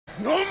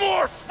No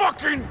more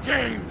fucking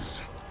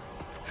games!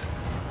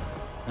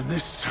 And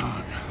this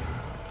time,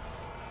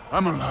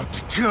 I'm allowed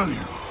to kill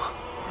you.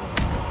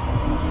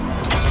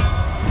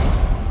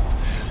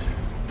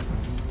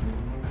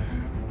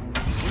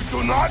 We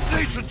do not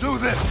need to do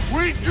this!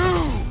 We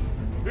do!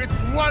 It's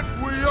what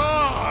we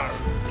are!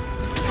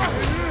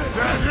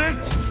 That it?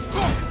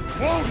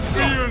 Won't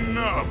be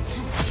enough!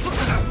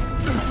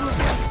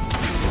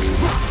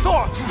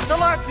 Thor! The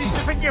lad seems to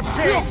think you've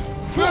changed!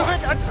 Move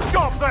it and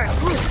stop them!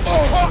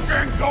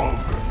 Fucking's over!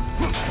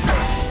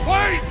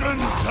 Fighting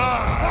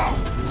time!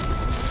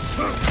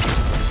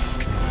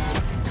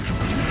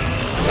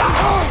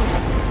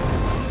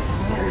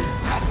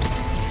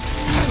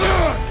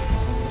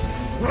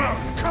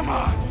 Come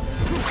on!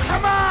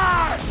 Come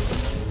on!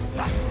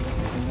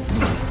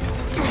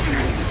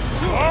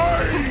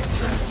 I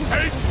can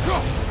take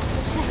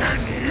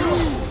and you!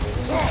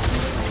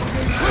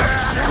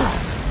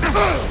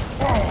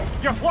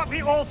 You're what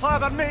the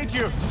All-Father made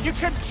you! You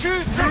can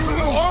choose to...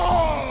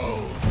 All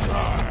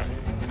right.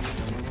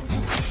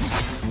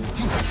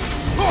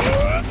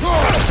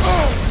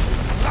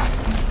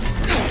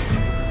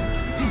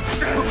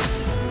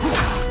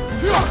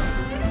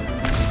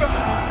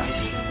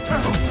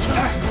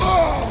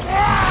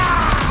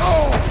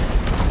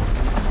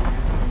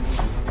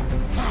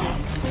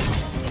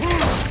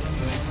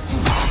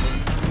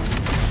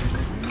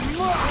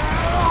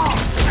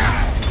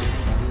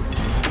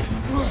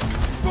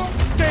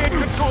 Stay in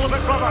control of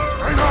it, brother!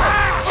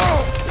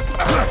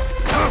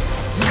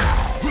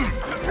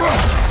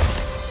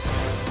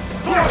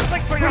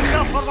 Think for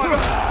yourself for once!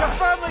 Your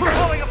family's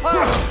falling apart!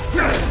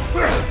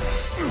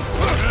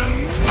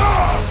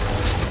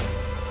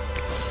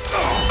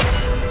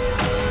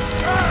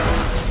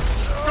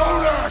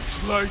 Don't act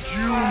like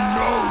you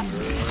know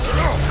me!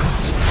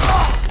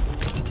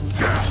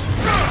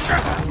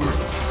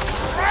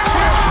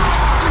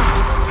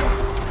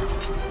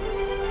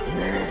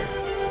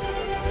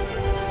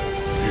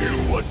 You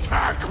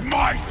attack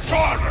my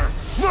daughter!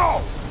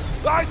 No!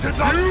 I did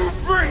not... You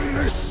bring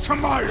this to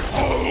my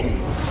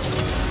home!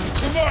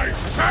 To my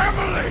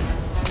family!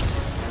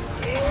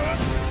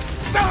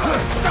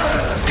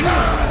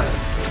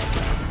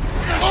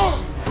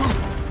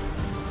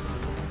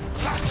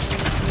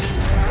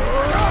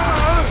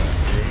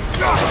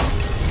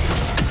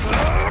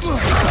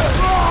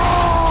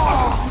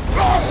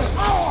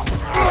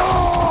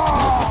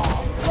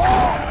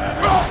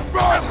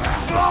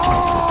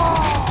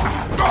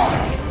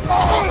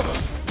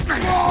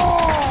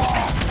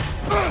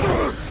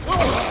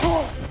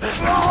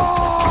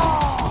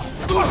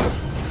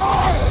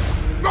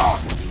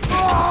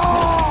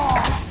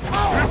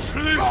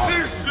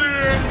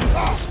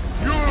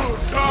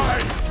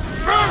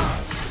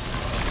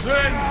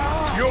 Then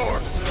you're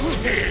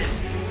king!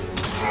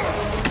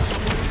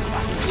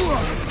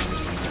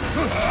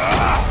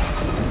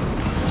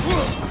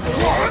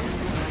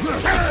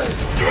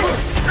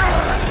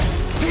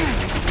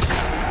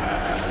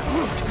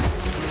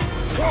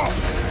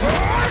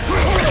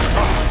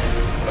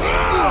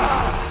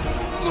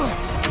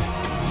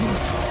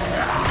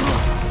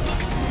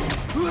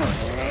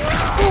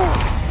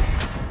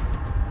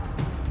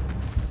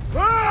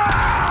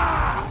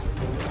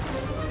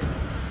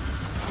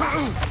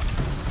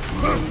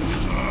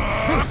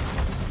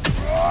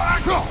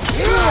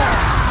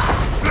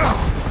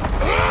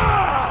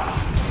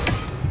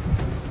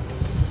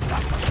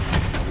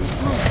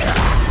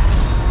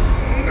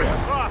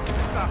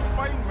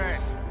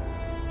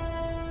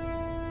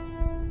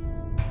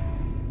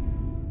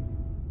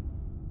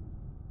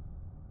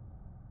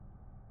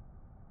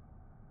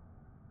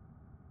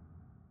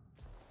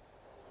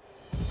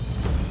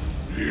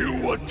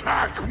 You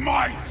attack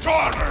my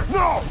daughter!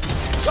 No!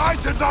 I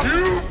did not...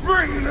 You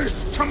bring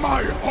this to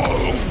my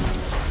home!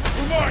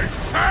 To my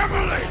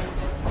family!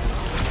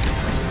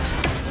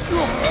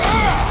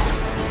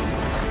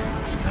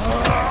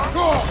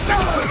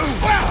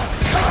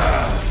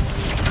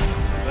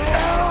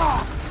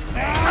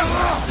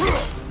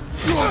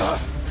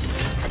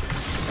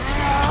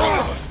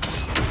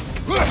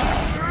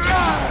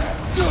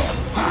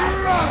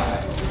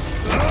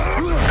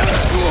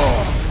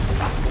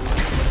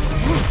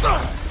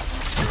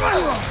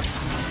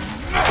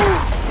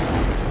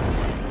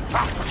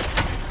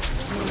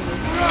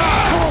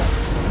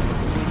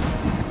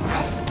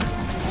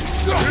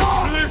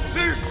 If this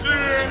is the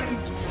end,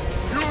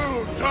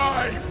 you'll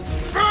die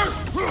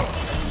first,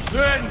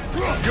 then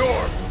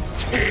you're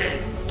king.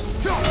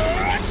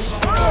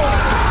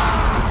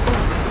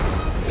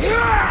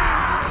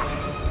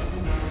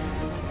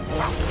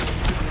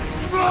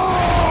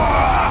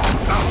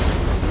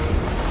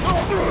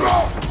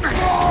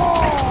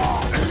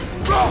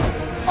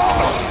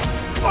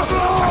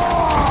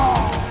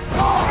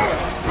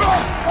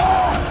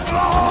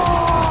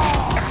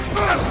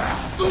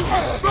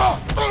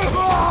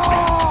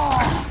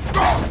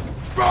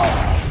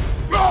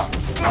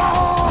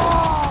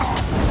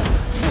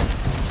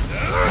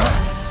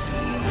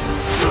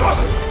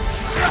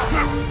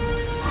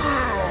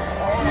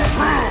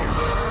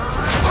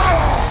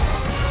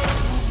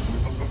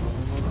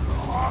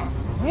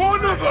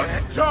 One of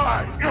us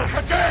dies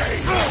today!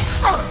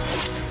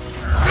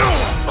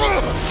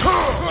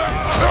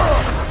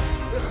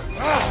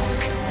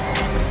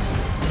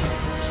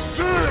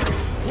 Still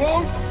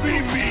won't be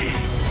me!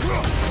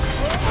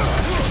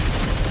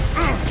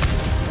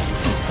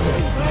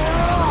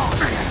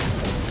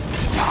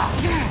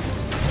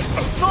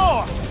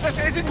 Thor! This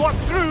isn't what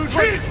Thrud...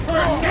 Keep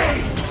her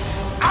name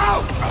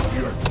out of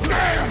your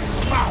damn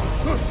mouth!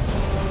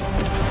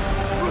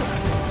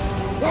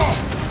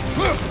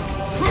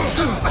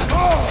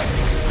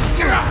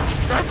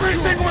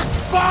 Everything was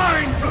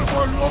fine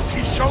before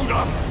Loki showed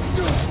up!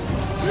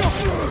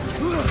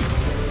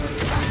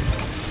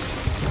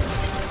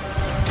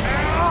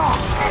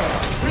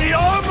 He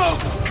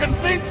almost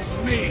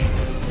convinced me!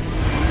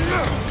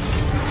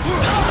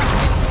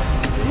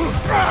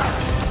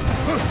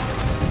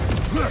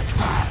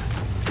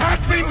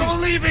 Can't be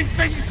believing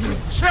things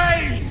could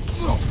change!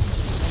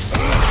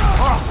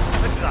 Oh,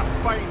 this is a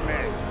fine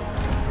mess.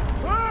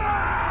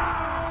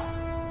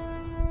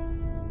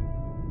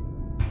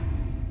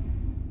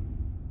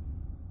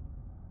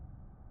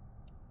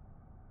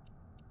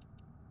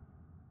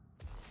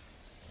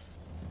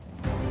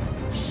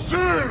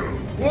 Still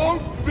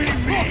won't be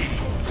me!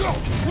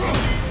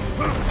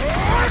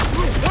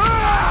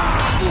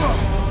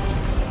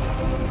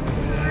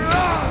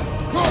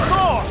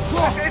 Thor!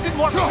 This isn't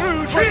what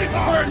Thrud... Keep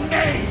her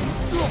name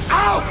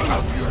out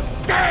of your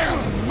damn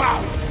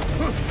mouth!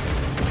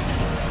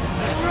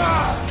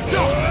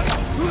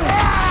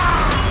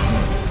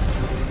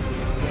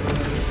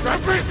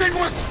 Everything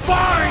was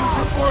fine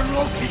before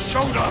Loki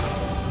showed up!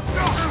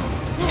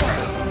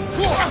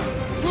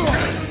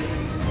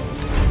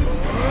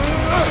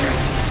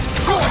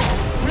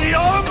 He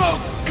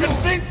almost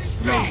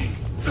convinced me!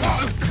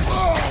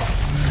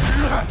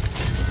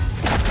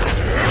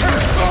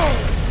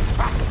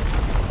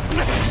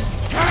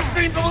 Can't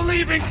be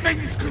believing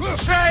things could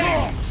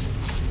change!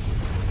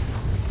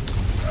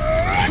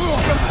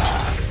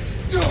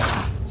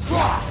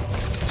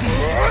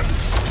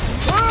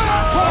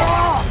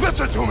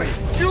 Listen to me!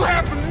 You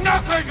have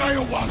nothing I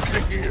want to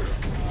hear!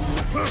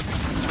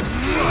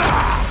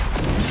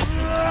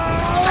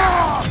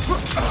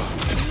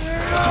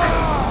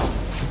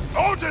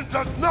 Odin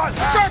does not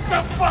have... Shut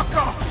the fuck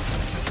up!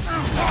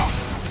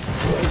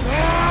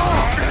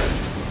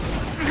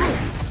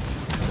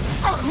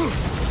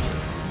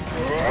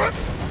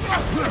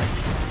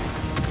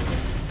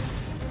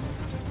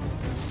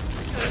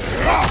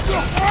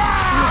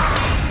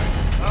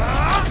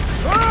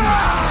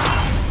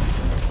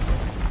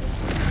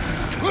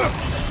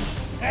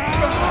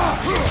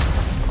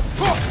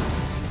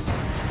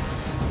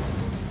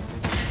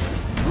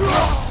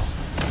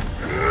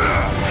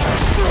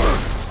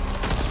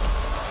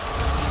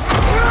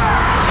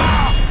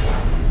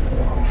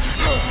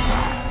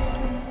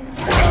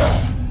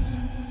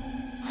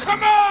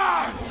 Come on!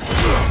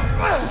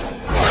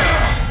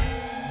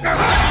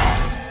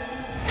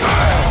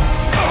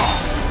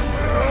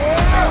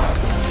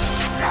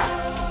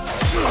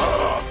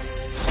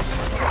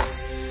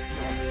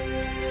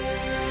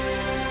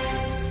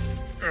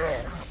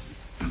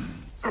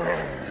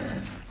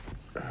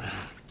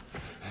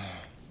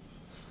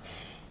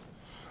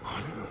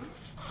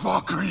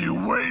 What are you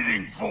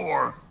waiting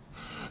for?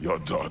 Your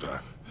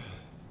daughter.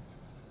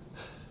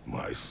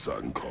 My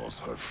son calls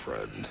her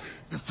friend.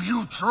 If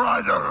you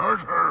try to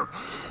hurt her...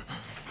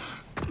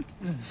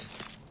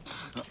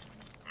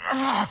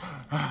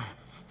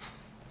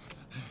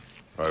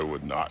 I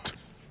would not.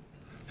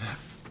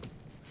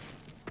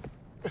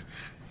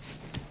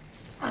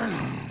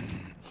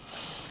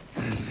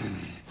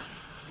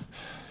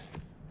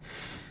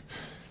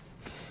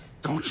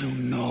 Don't you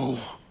know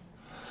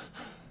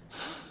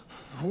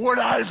what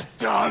I've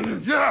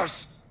done?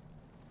 Yes!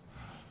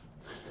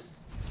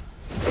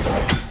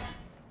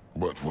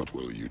 But what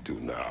will you do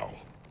now?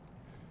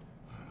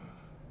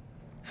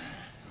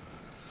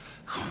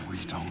 We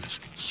don't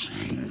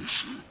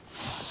change.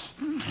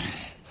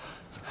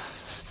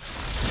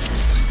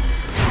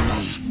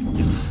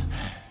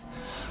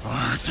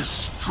 Or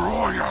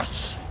destroy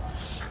us.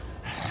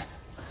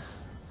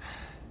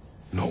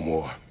 No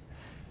more.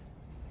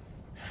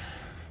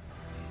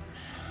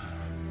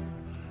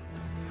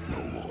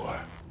 No more.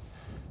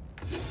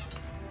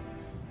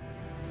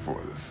 For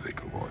the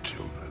sake of our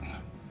children,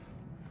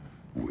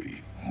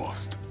 we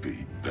must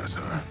be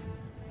better.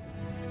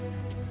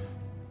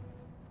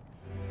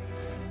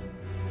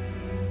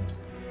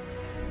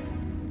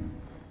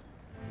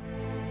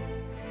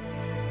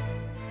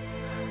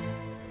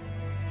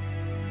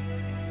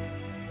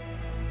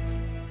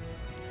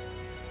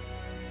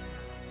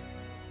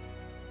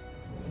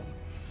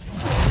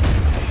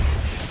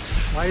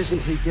 Why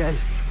isn't he dead?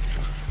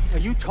 Are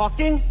you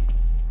talking?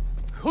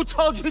 Who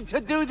told you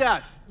to do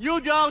that? You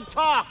don't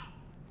talk!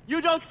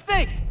 You don't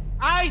think!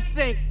 I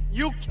think,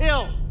 you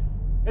kill!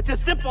 It's a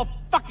simple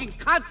fucking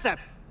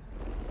concept!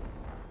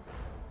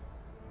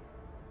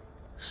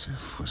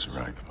 Sif was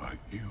right about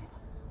you.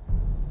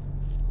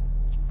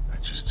 I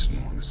just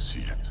didn't want to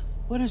see it.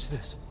 What is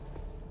this?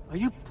 Are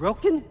you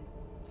broken?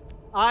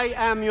 I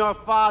am your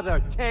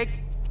father. Take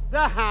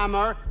the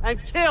hammer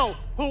and kill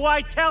who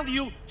I tell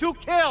you to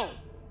kill!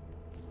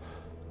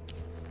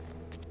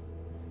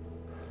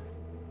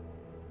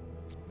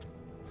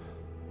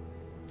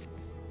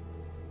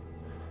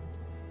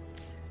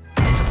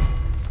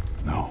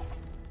 No.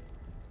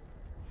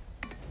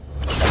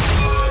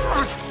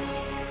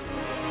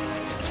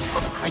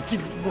 I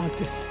didn't want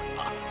this.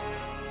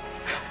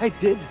 I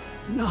did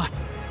not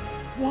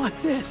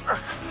want this.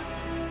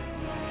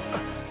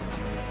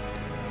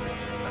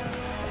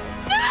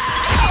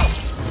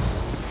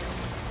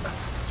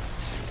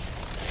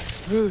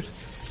 Dude,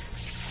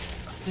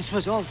 this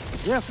was all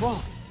their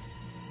fault.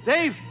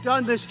 They've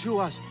done this to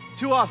us,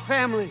 to our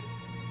family.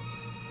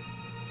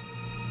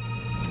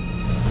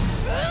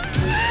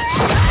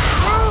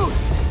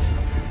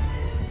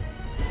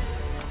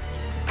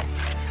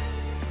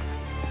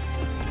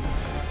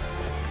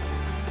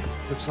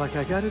 Looks like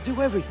I gotta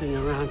do everything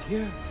around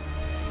here.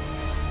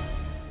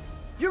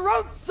 Your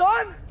own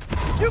son?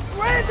 You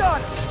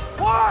granddaughter!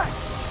 Why?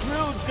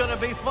 Rude's gonna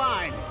be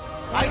fine.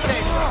 I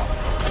say so.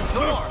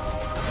 Thor,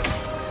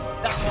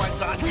 that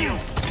one's on you.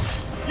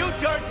 You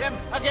turned him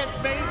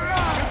against me.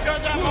 You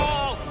turned them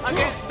all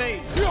against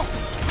me.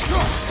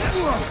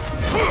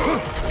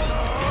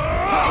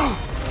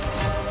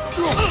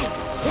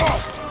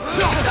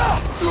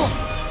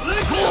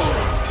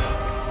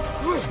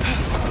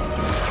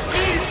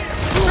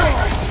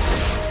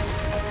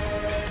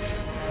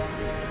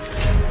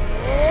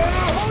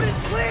 Hold it,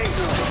 please!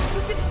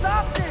 You can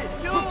stop this!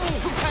 You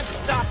can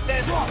stop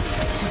this.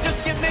 Just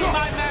give me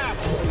my map.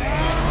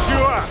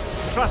 Sure!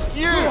 Trust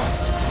you!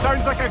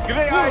 Sounds like a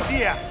great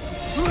idea!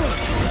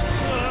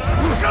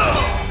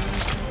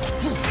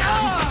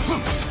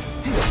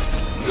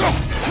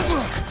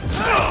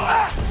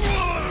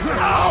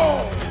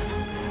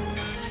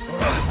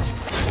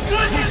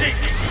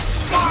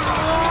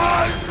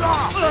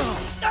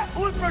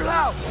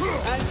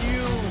 And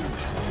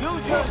you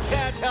just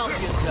can't help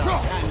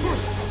yourself, can you?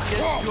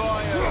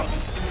 Destroyer.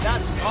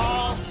 That's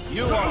all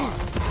you are.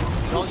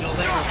 All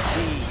you'll ever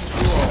be.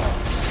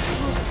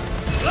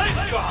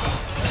 Let's go!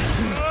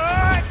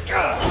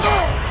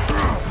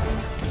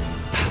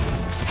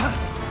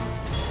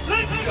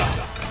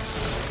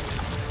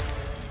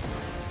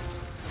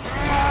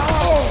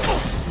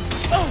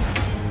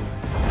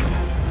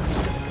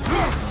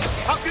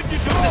 How could you do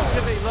this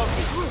to me,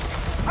 Loki?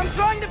 I'm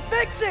trying to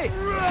fix it!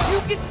 You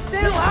can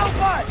still help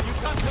us! You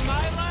come to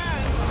my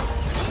land,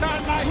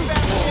 turn my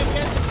family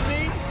against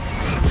me?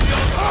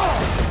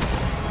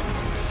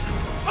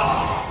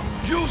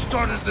 You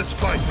started this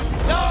fight!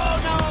 No!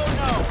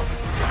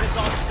 This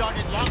all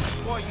started long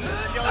before you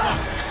showed up.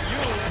 You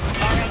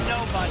are a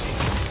nobody.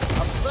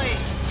 A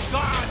plague,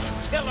 god,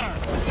 killer.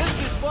 This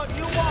is what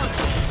you want,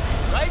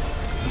 right?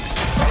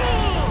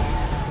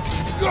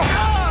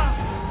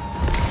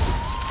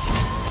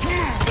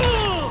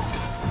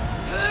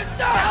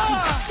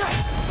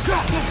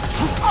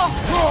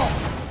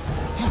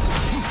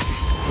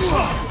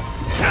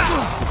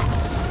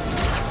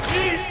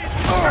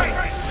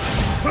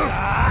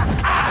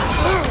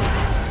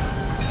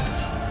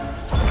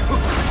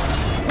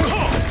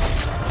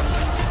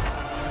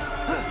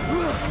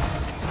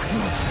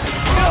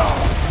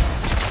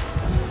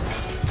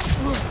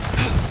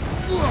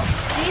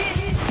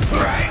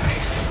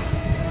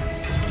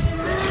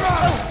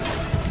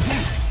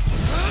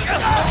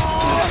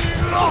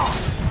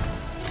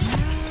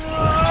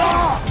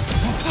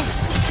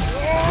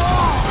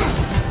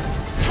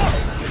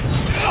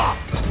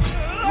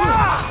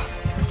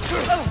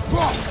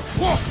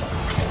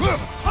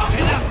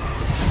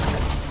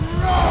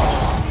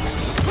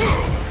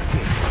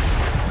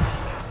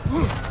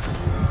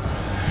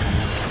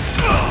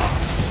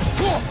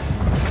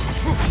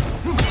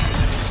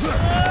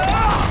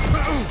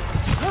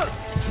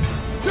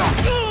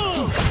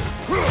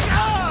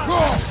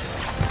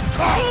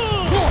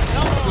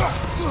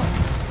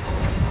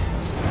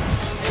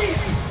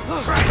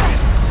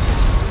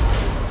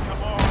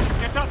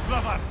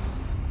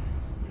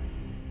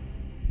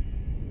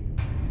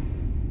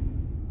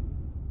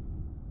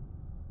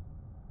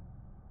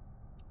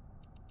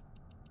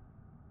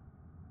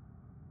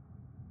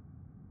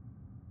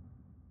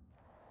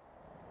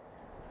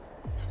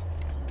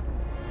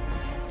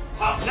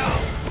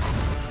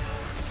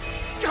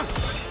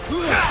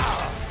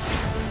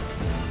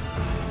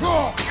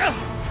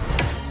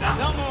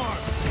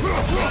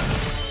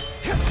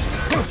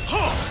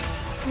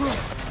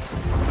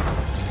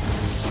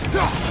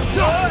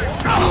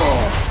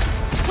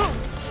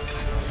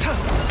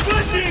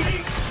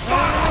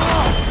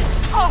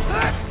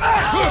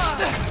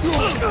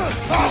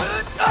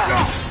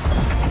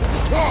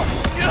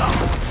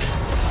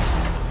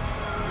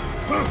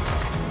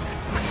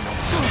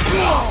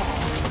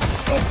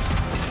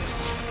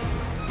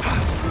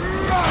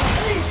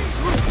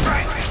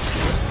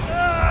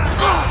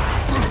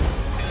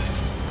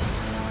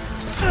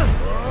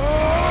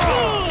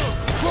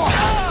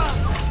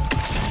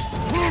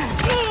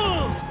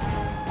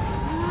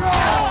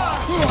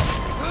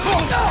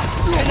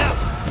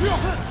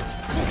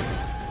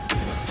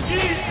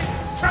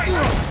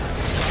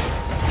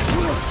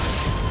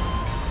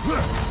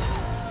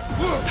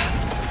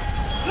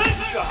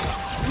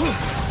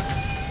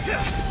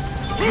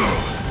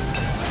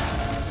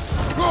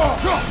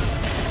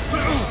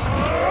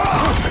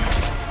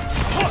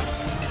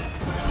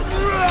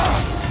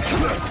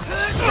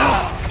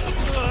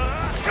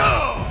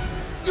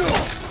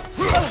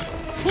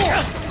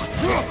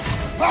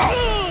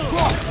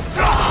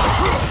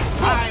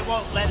 I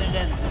won't let it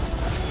in.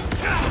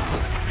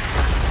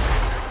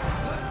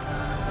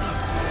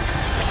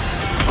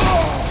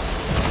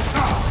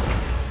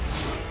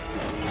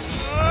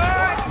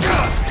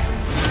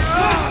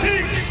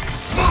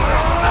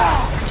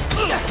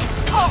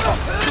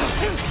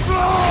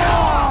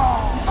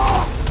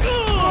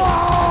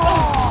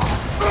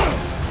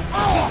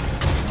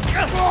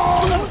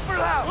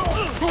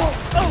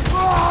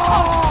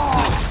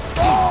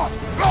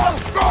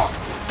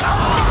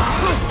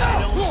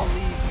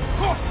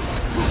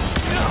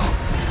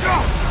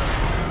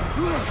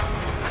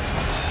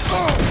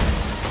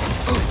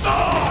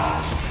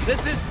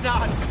 This is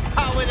not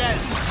how it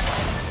ends.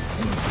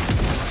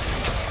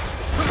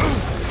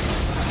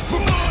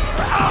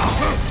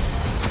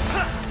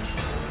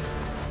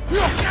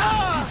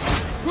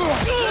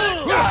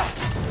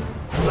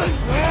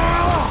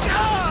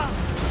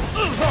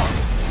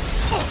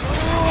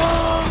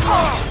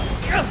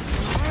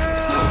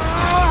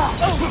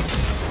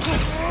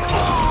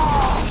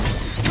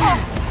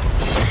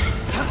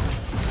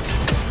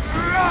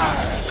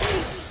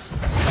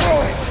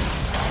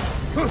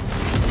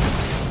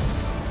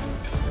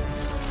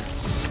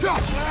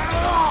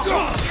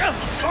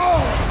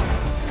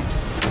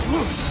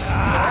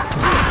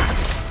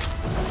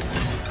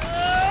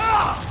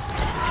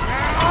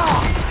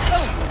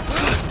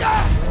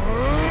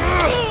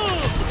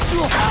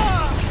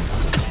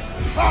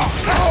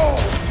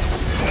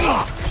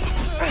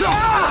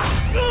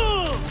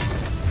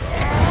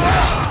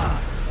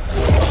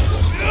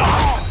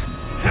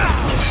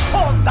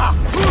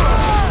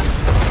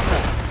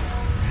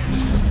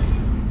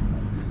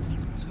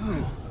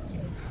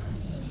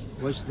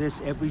 Was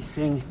this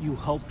everything you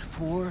hoped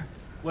for?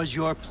 Was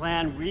your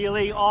plan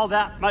really all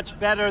that much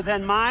better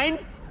than mine?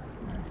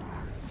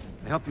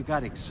 I hope you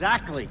got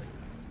exactly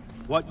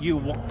what you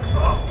want.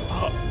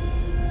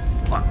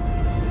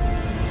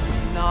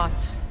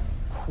 Not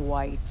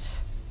quite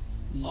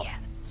yet.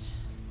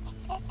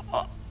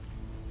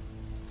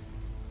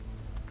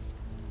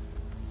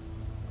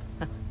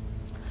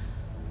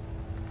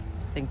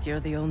 Think you're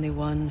the only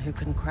one who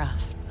can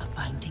craft a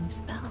binding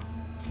spell?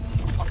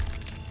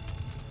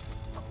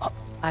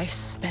 I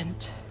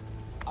spent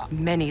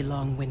many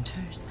long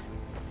winters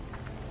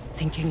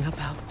thinking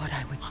about what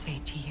I would say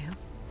to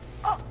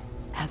you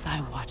as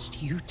I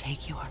watched you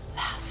take your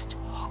last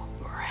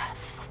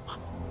breath.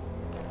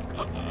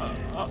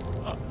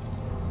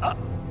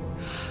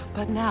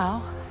 But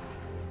now,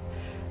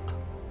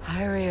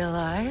 I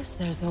realize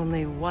there's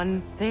only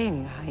one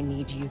thing I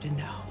need you to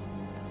know.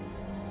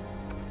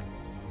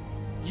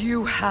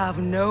 You have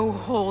no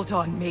hold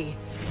on me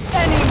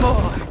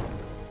anymore!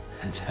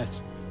 And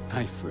that's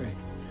my Frigg.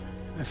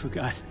 I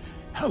forgot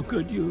how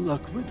good you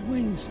look with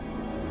wings.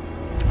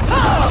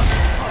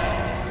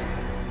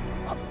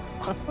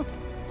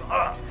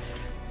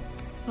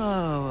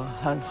 Oh,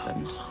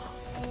 husband.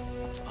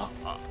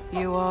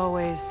 You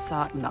always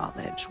sought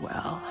knowledge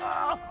well.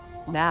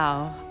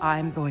 Now,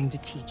 I'm going to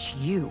teach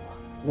you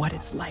what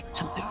it's like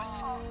to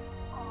lose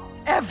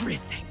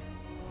everything.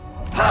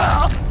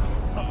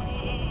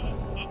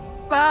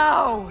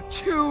 Bow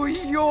to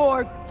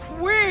your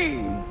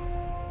queen!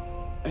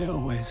 I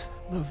always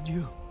loved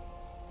you,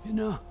 you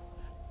know.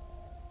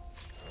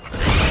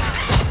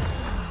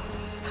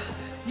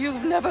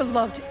 You've never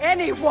loved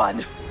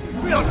anyone!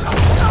 Real talk!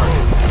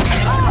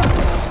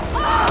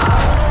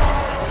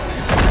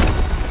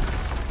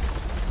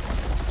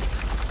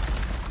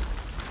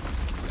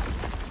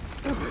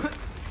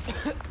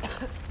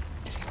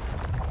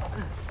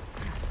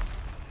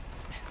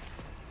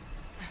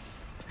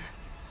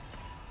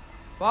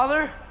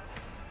 Father?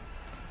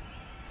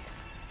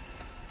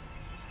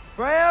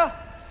 Freya?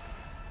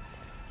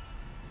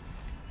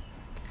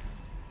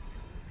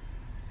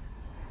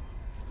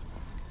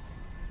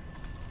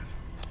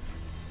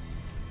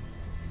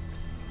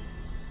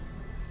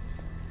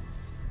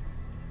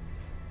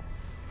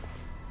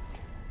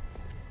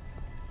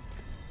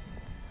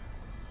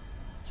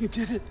 You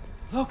did it,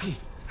 Loki.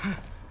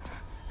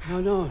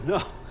 No,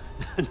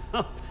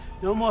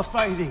 no more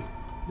fighting.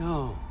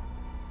 No,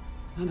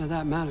 none of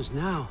that matters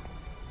now.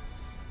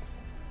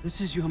 This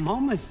is your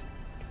moment,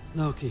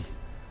 Loki.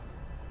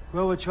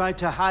 Groa tried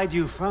to hide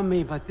you from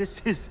me, but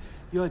this is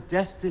your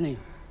destiny.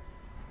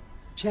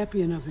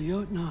 Champion of the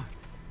Jotnar.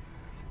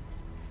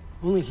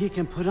 Only he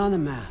can put on the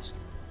mask.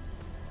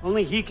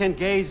 Only he can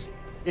gaze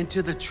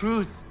into the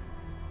truth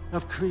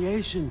of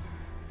creation.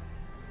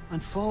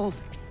 Unfold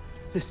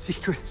the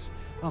secrets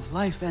of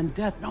life and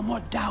death. No more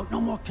doubt, no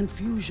more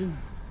confusion.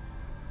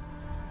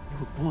 You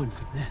were born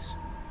for this.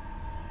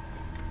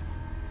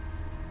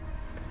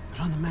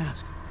 Put on the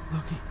mask,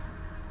 Loki.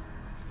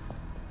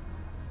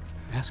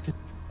 Ask it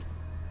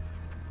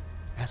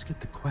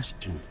the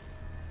question.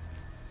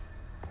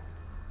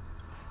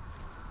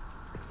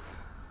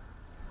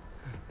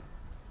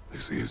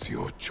 This is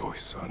your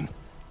choice, son.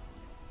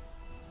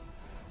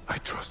 I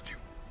trust you.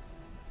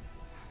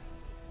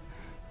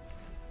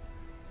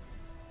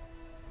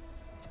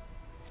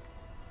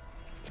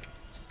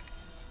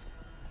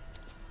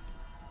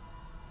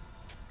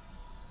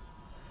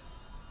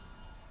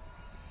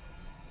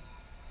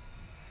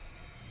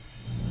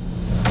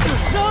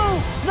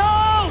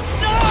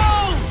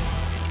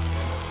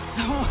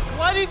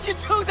 Why did you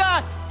do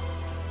that?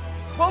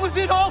 What was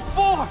it all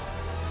for?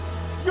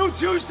 You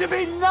choose to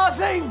be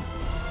nothing!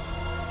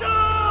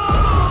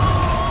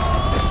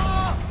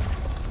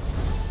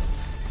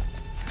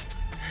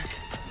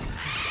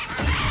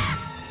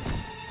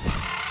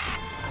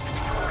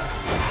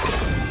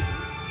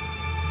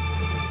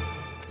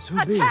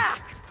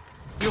 Attack!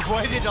 You've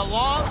waited a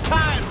long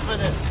time for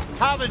this,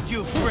 haven't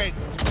you, Frig?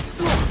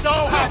 So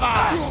have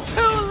I!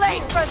 Too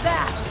late for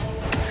that!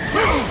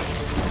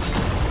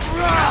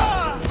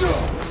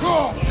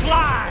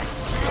 Fly!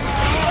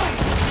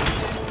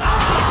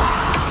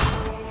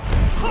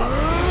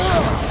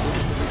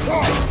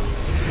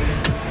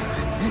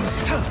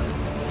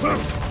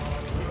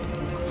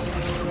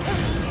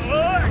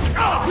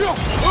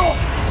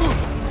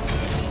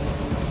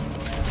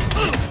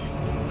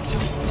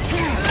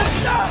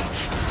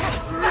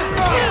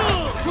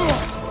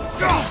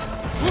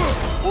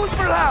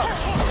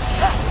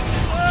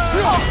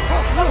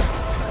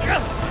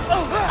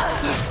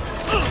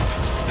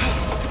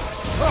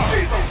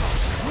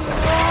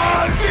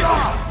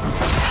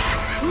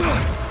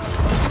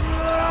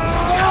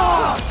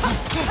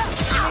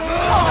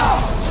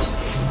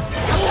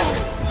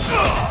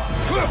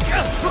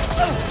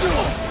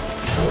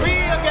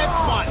 Three against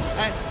one,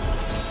 and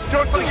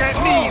Don't forget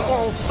me,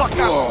 old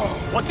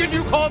fucker! what did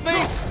you call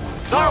me?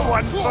 That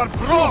one's for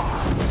Bro!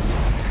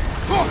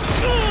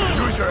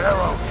 Use your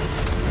arrow.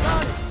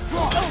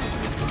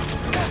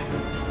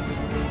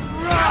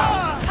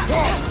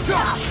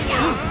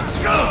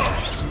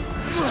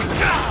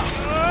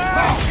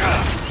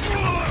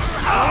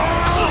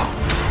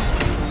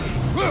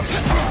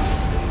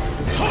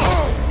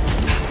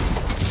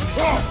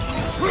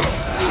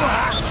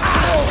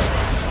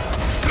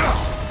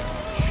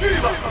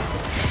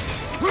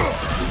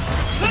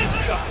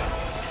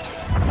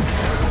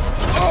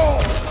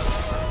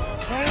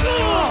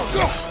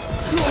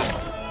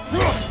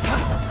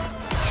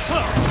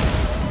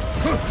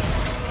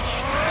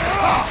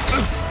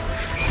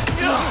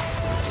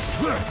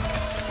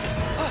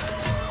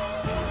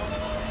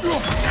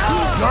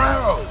 Your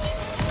arrows!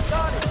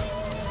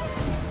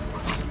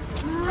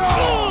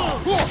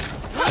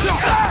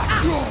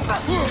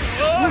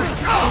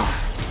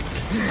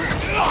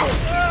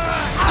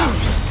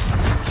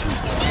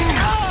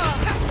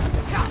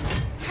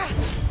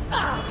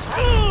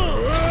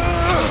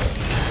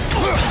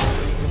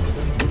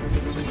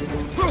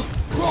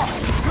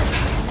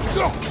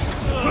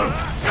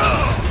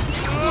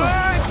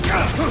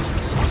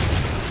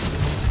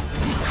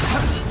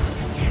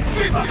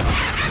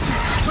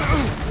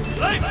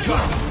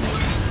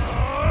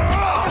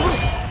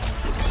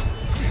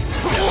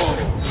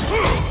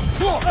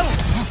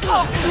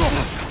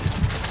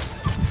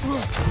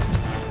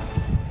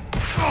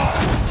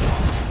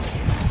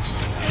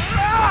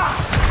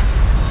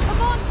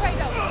 Come on,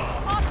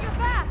 Kratos! Off your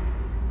back!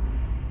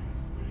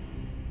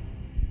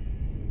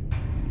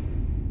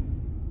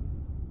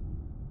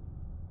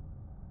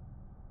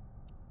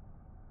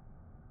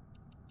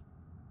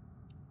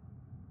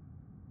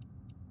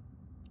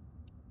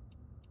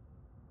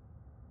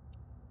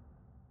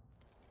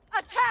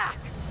 Attack!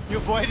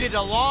 You've waited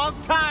a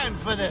long time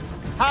for this,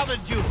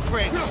 haven't you,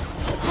 Frig?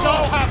 So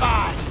have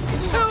I!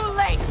 Too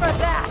late for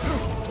that!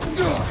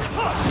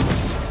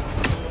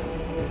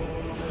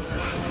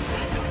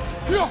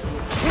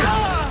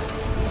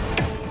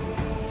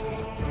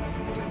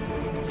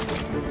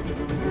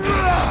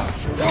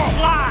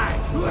 Fly!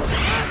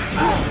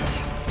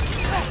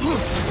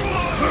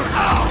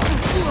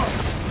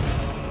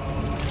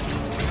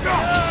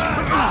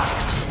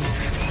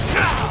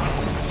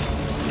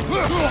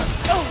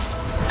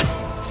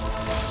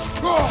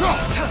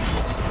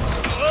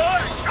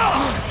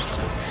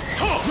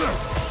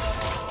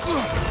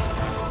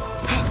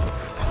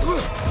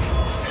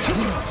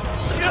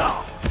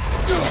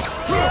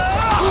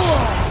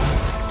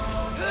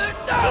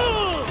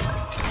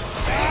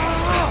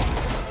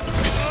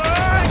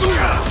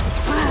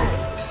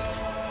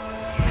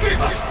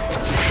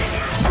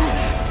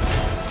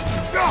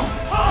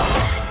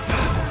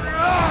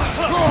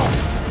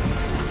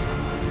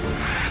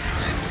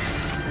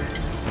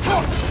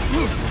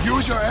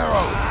 Use your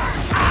arrows!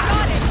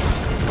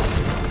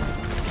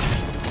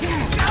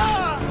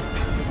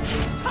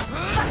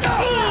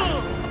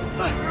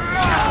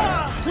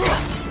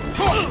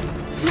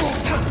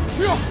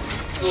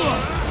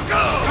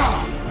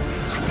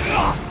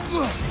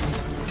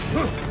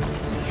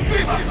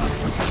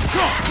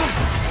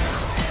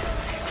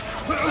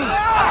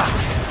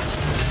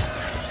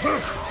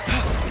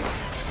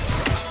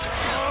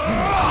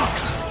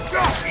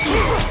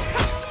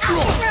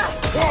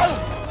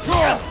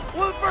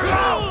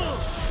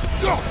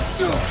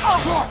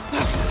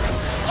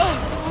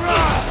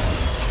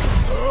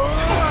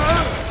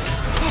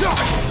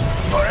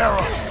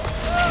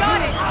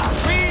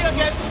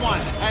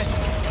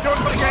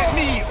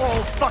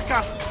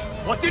 motherfucker!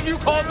 What did you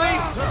call me?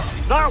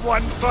 That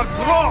one's for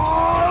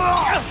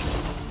draw!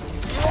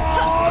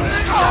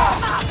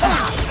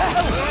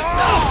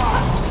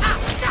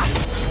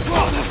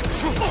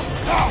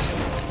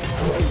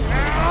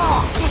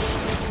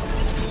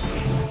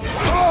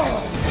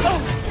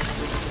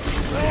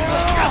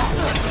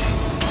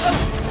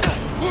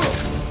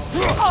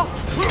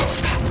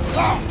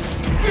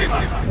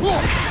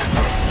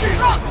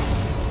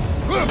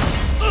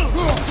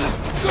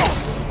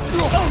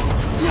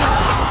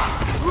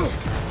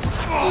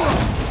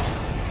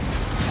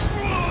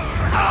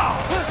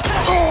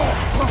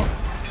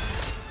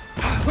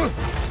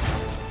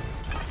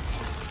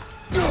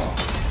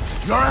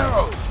 Your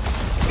arrows!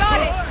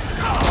 Got it!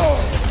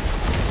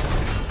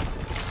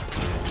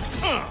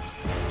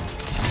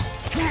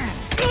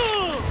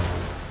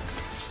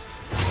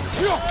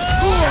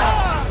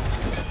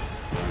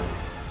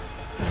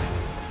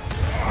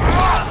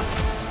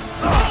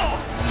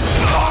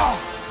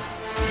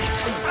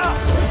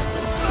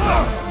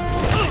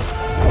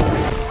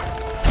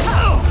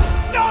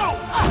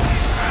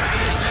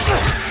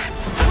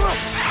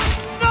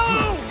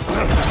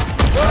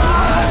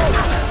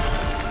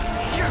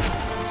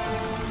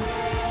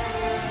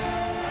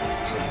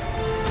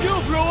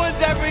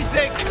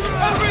 Everything!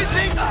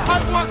 Everything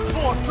I've worked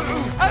for!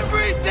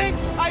 Everything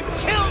I've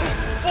killed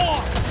for!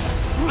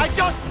 I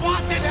just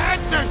wanted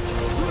answers!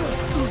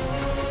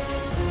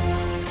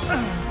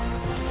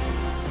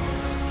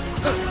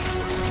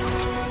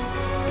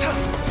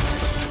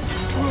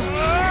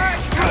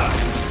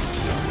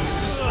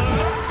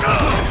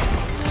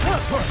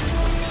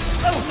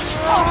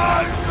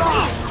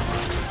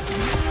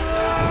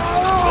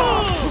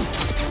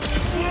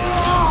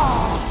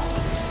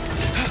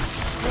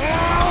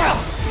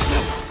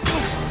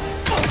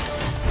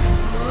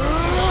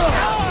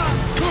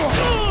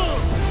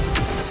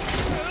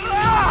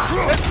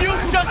 If you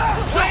just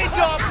played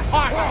your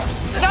part,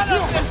 none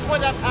of this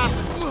would have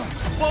happened.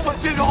 What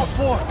was it all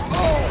for?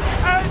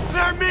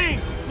 Answer me,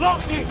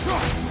 Loki!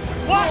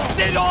 What's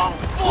it all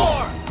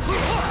for?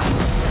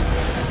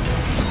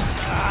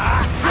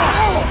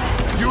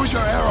 Use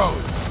your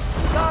arrows!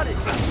 Got it!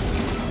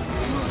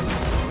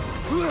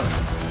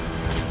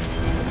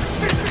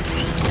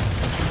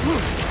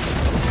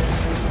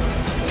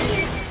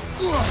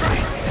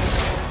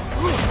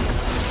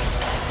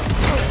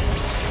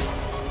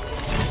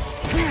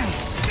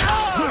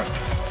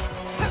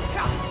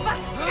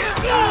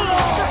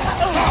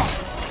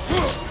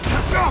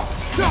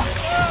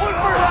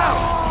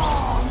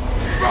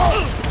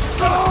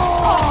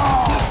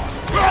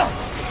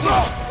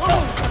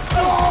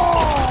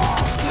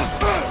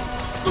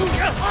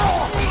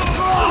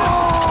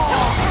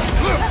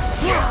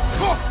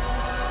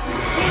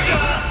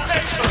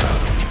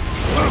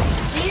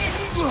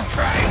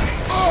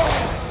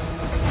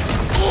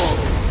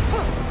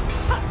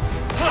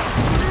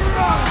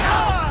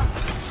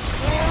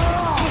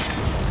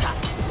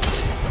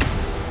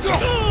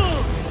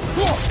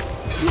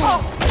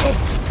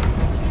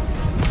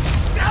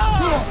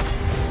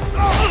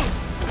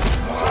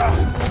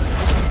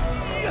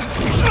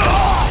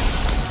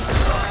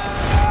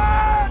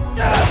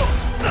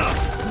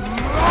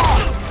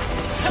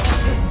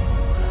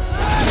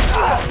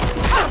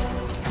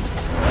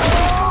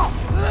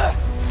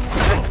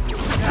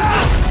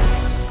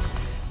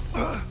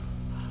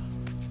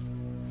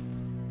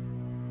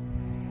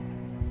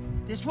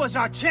 This was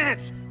our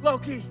chance,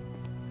 Loki.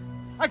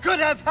 I could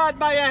have had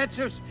my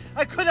answers.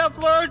 I could have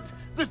learned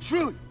the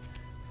truth.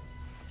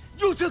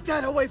 You took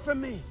that away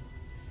from me.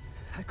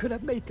 I could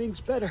have made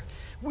things better.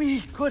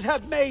 We could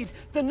have made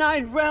the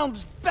 9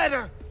 realms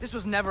better. This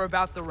was never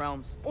about the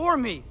realms, or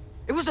me.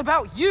 It was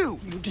about you.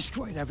 You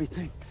destroyed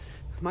everything.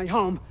 My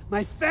home,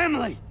 my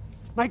family,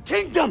 my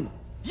kingdom.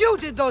 You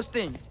did those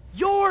things.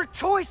 Your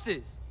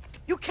choices.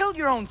 You killed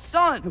your own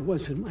son. It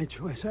wasn't my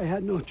choice. I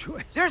had no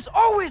choice. There's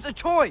always a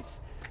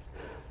choice.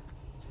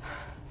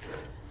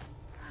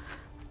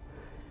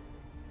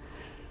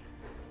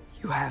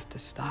 You have to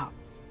stop.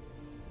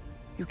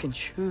 You can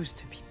choose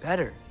to be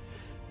better.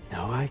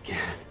 No, I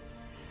can't.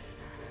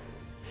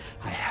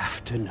 I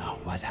have to know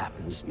what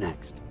happens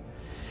next.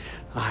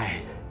 I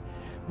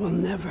will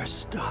never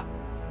stop.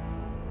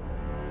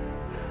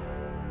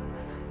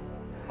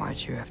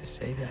 Why'd you have to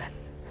say that?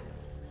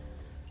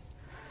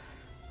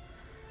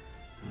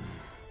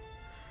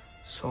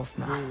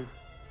 Sofna.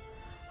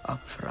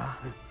 Apfra.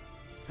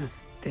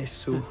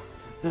 Desu.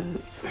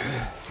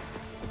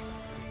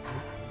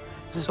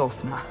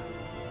 Sofna.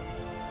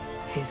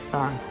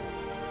 Hithan.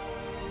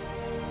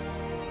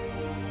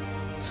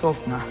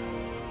 Sofna.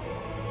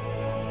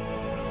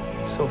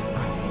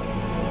 Sofna.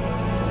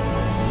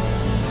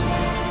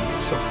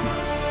 Sofna.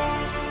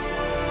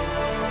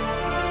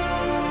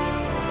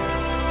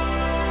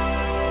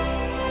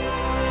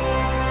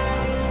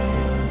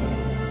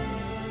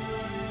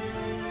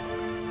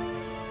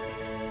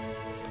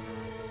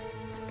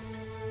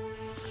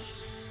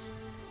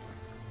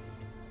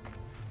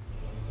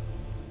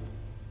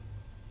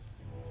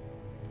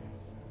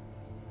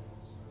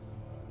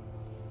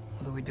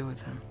 What do we do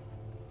with him?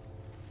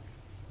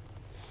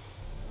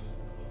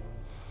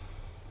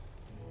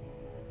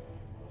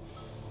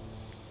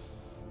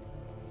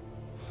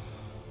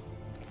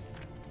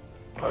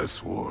 I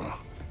swore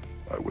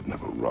I would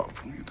never rob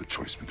from you the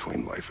choice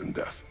between life and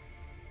death.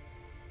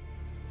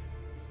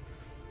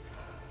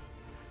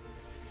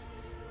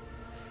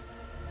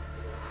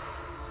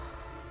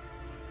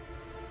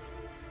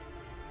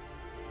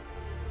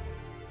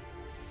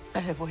 I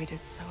have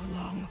waited so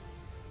long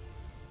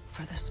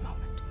for this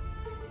moment.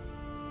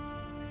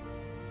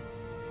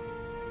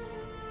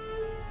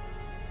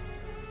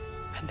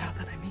 And now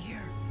that I'm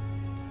here,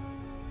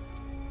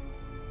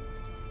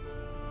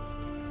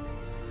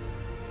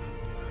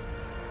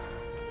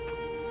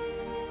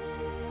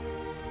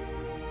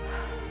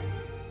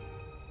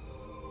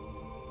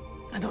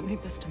 I don't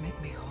need this to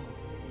make me whole.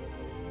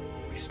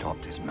 We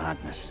stopped his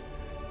madness.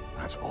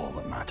 That's all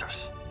that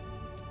matters.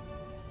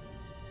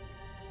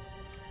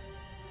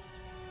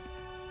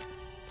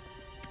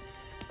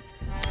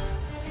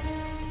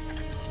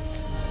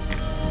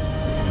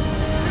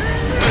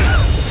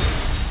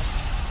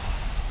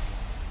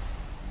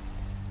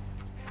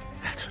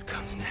 That's what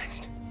comes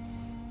next.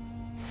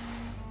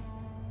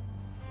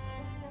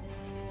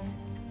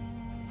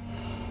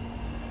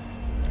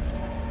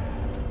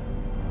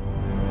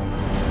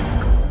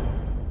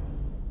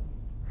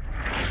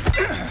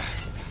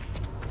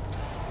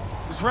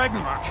 It's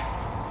Ragnarok.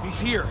 He's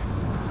here.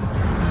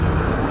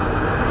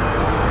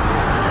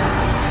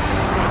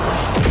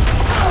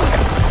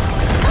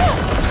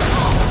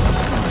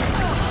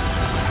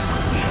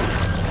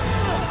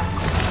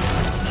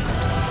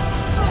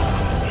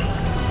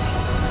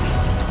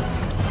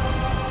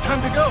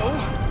 Time to go.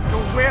 Go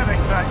where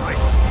exactly?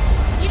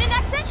 You need an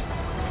exit?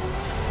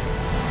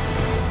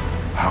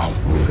 How?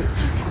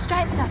 It's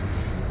giant stuff.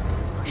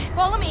 Okay,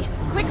 follow me,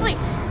 quickly.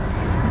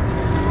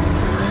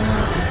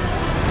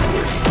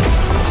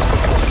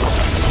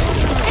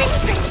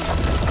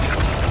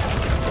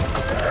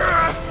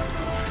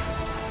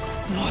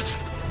 What?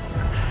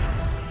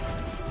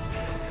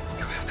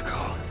 You have to go.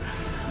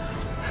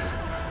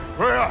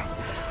 Freya!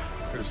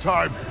 It's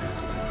time.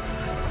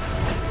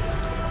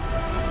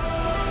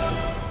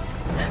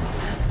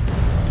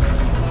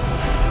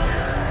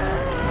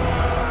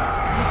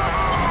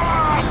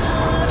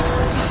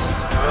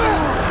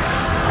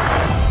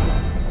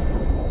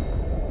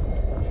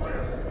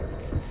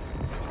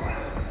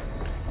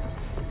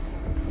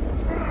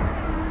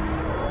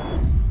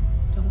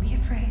 Don't be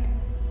afraid.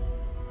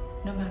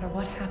 No matter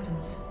what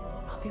happens,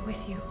 I'll be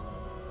with you.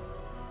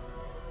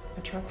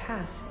 But your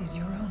path is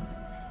your own.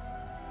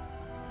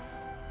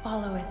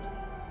 Follow it,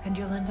 and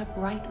you'll end up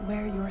right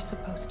where you're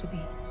supposed to be.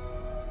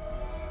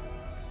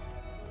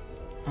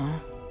 Huh?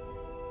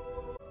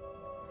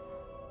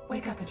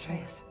 Wake up,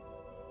 Atreus.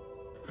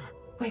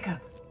 Wake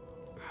up.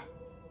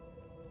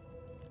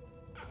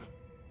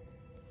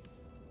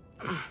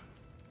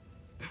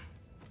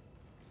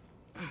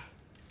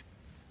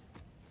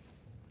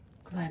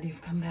 Glad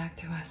you've come back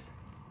to us.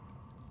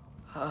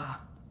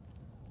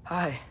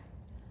 Hi.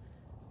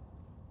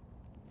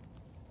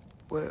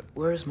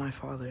 Where's my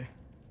father?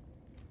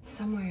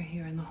 Somewhere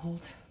here in the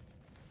hold.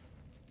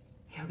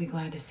 He'll be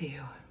glad to see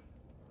you.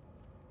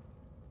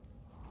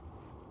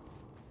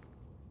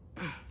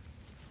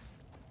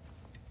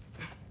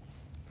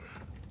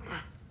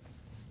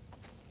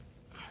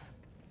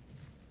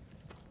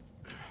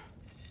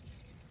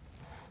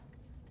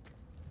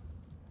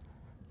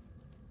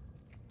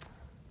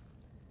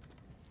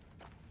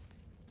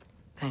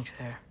 Thanks,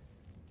 Hare.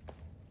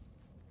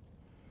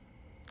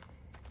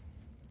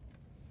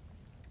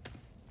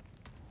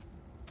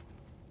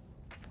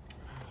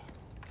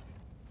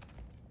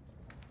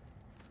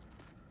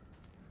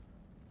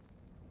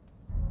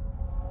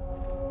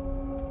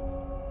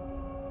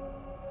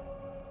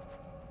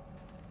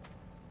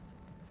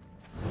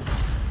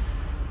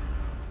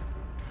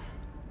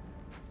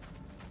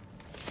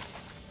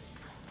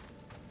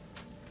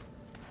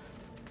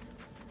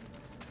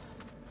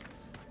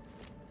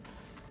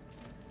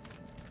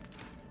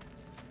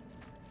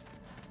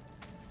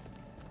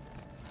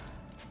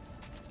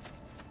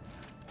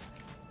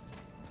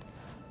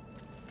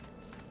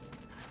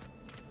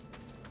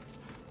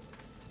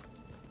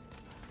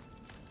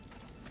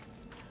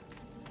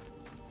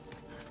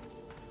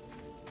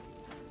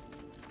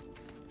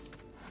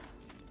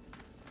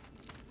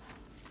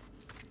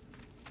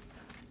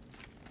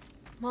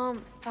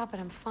 Mom, stop it,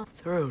 I'm fine.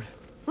 Thrud,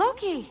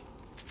 Loki!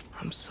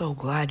 I'm so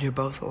glad you're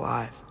both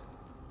alive.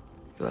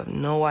 You have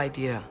no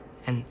idea,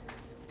 and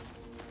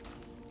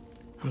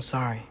I'm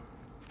sorry.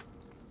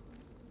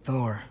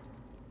 Thor.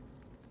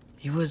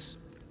 He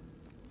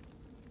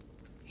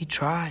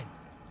tried,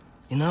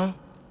 you know?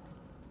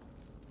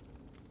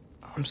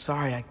 I'm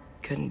sorry I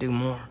couldn't do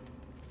more.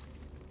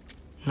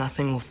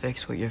 Nothing will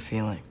fix what you're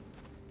feeling.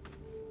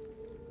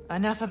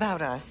 Enough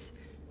about us.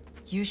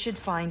 You should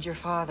find your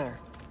father.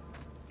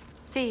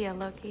 See ya,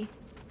 Loki.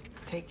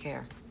 Take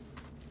care.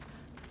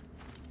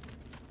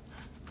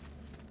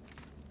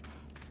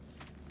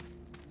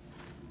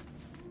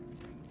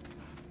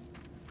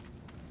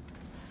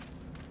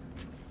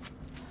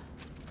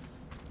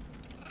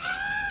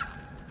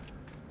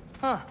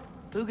 Huh.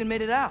 Lugan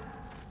made it out.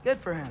 Good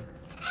for him.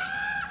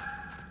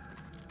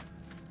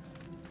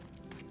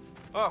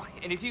 Oh,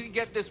 and if you could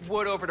get this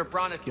wood over to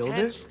Brana's tent...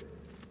 Skilder?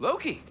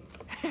 Loki!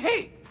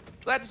 Hey!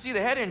 Glad to see the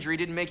head injury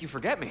didn't make you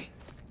forget me.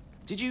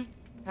 Did you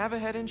have a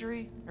head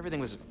injury? Everything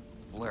was a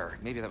blur.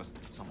 Maybe that was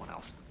someone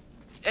else.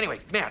 Anyway,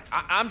 man,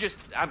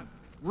 I'm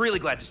really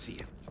glad to see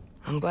you.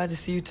 I'm glad to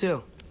see you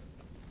too.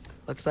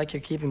 Looks like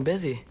you're keeping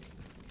busy.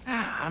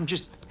 I'm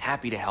just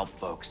happy to help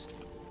folks.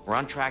 We're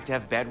on track to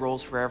have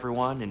bedrolls for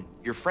everyone, and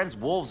your friend's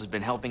wolves have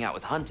been helping out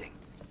with hunting.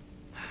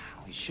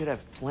 We should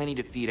have plenty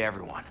to feed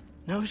everyone.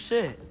 No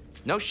shit.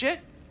 No shit?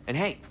 And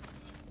hey,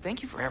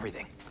 thank you for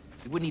everything.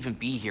 We wouldn't even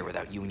be here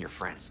without you and your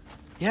friends.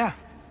 Yeah,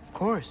 of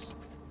course.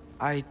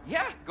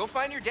 Yeah, go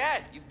find your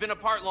dad. You've been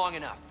apart long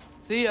enough.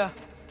 See ya.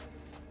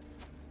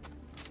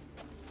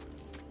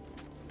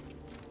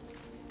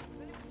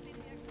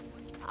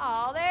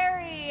 Oh, there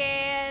he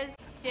is.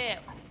 Two.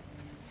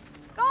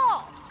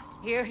 Skull!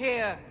 Here,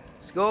 here.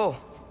 Skull.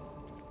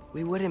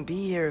 We wouldn't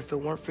be here if it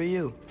weren't for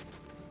you.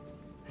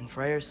 And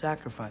Freyr's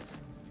sacrifice.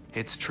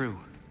 It's true.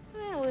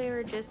 Well, we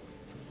were just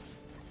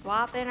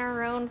swapping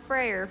our own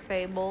Freyr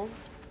fables.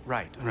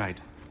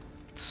 Right.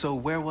 So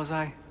where was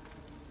I?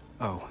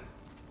 Oh.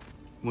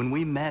 When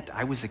we met,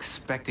 I was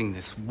expecting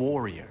this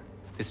warrior,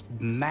 this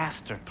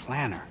master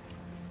planner,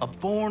 a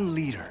born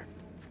leader.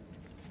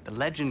 The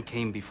legend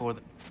came before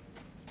the...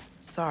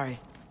 Sorry.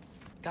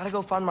 Gotta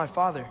go find my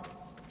father.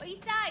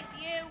 Besides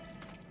you.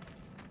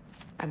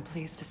 I'm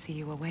pleased to see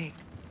you awake.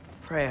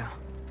 Freya.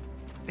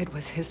 It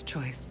was his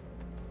choice.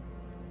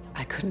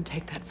 I couldn't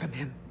take that from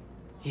him.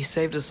 He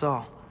saved us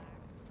all.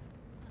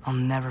 I'll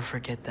never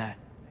forget that.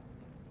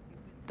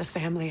 The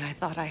family I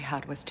thought I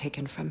had was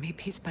taken from me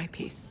piece by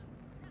piece.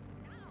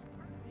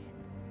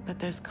 But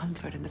there's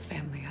comfort in the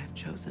family I've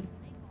chosen.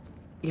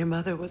 Your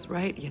mother was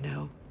right, you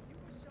know.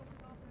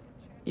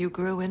 You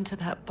grew into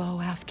that bow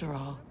after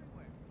all.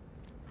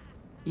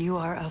 You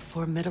are a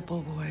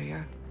formidable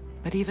warrior,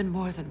 but even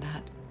more than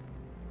that,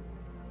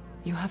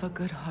 you have a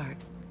good heart.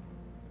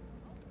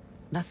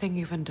 Nothing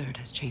you've endured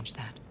has changed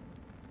that.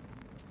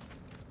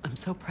 I'm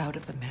so proud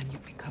of the man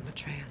you've become,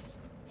 Atreus.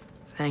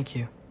 Thank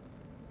you.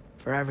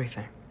 For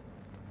everything.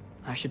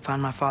 I should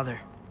find my father.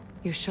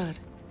 You should.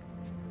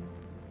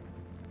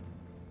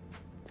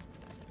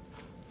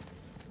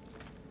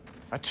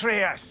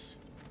 Atreus!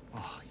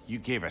 Oh, you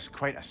gave us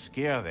quite a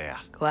scare there.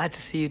 Glad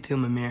to see you too,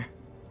 Mimir.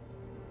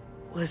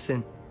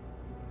 Listen.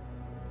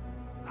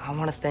 I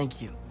want to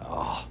thank you.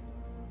 Oh,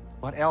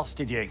 what else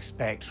did you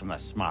expect from the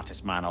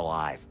smartest man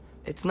alive?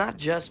 It's not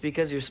just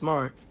because you're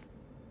smart.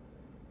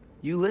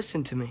 You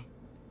listened to me.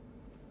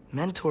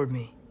 Mentored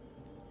me.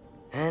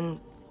 And,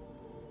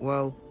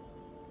 well,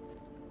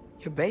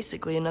 you're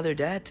basically another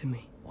dad to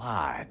me.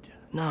 Lad.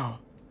 No.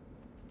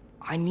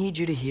 I need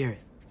you to hear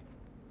it.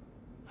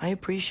 I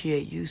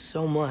appreciate you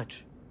so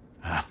much.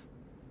 I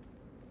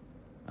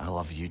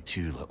love you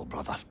too, little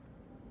brother.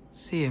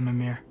 See you,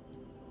 Mimir.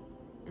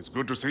 It's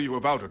good to see you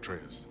about,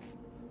 Atreus.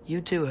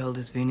 You too,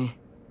 Hildisvini.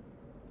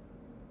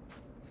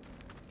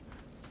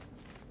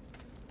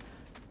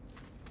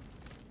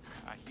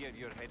 I hear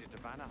you're headed to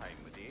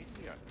Vanaheim with the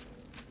Aesir.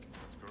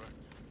 That's correct.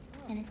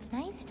 And it's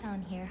nice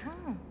down here,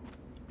 huh?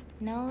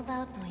 No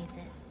loud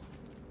noises.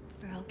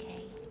 We're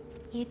okay.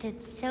 You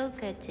did so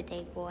good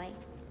today, boy.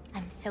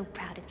 I'm so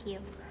proud of you.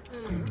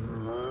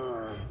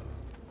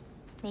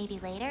 Maybe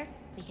later,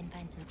 we can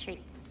find some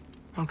treats.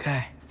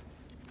 Okay.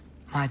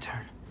 My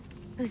turn.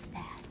 Who's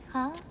that,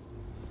 huh?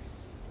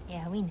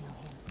 Yeah, we know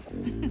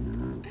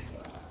him.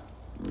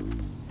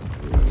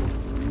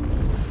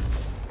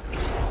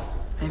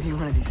 Maybe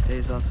one of these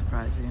days I'll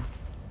surprise you.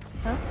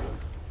 Oh?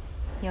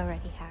 You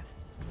already have.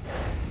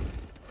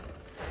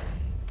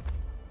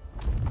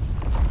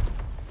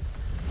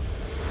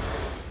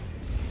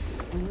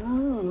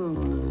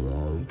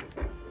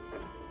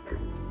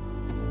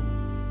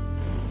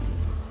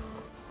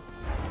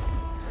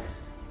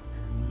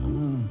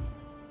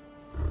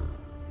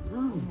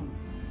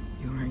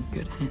 You were in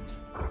good hands.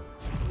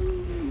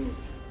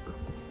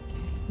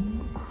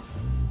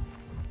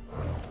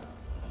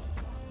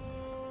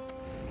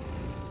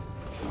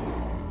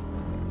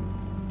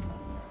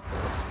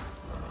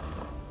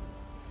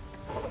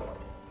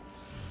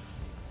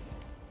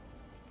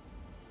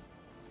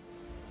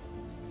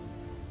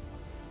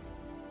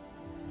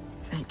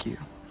 Thank you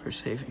for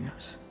saving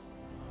us.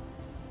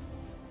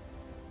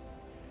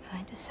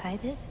 I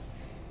decided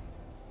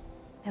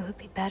it would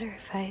be better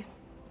if I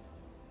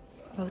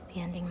wrote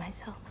the ending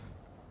myself.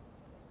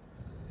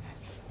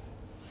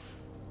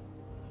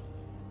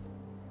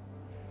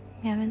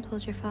 You haven't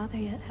told your father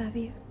yet, have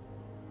you?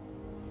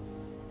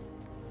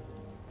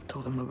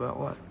 Told him about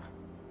what?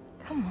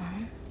 Come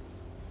on.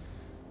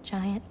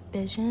 Giant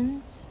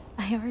visions?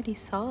 I already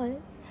saw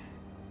it.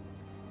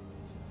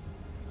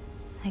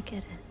 I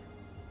get it.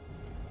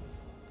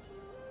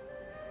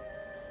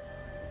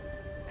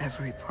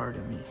 Every part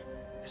of me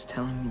is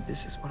telling me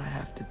this is what I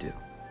have to do.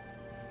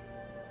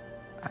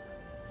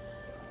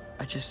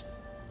 I just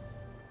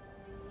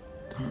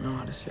don't know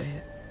how to say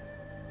it.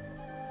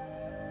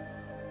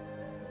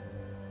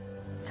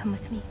 Come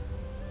with me.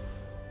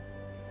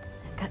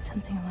 I've got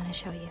something I want to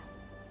show you.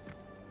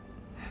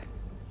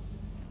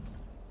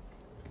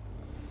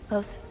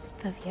 Both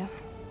of you.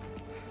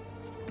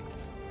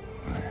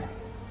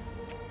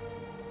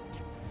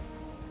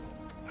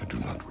 I do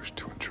not wish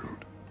to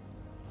intrude.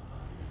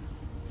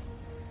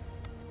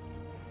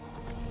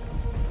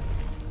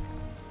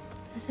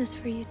 This is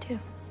for you too.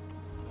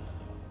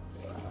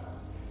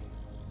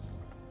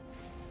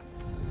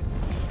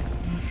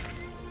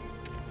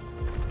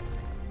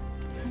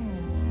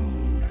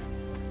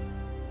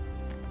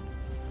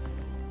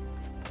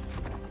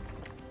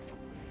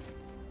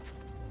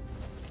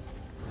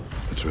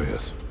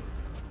 Atreus,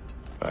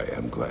 I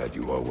am glad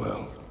you are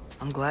well.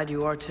 I'm glad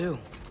you are too.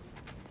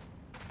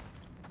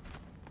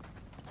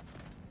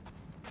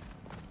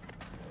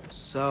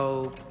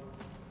 So,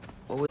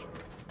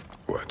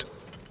 What?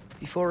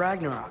 Before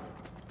Ragnarok,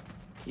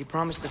 you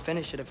promised to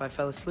finish it if I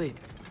fell asleep.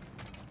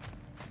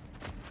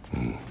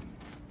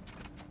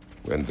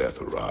 When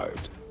death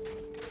arrived,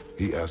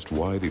 he asked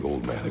why the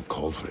old man had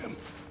called for him.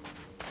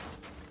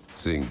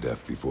 Seeing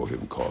death before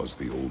him caused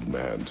the old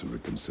man to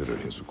reconsider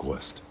his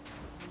request.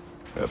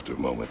 After a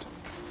moment,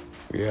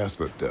 he asked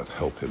that death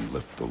help him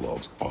lift the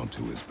logs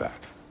onto his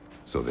back,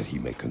 so that he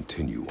may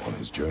continue on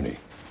his journey.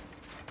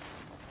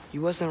 He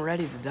wasn't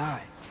ready to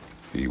die.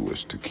 He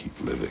wished to keep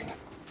living.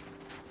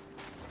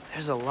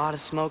 There's a lot of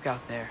smoke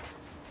out there.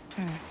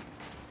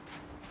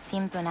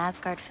 Seems when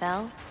Asgard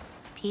fell,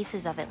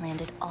 pieces of it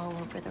landed all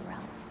over the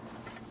realms.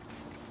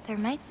 There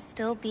might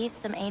still be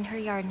some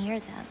Einherjar near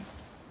them,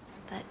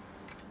 but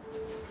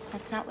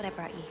that's not what I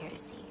brought you here to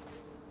see.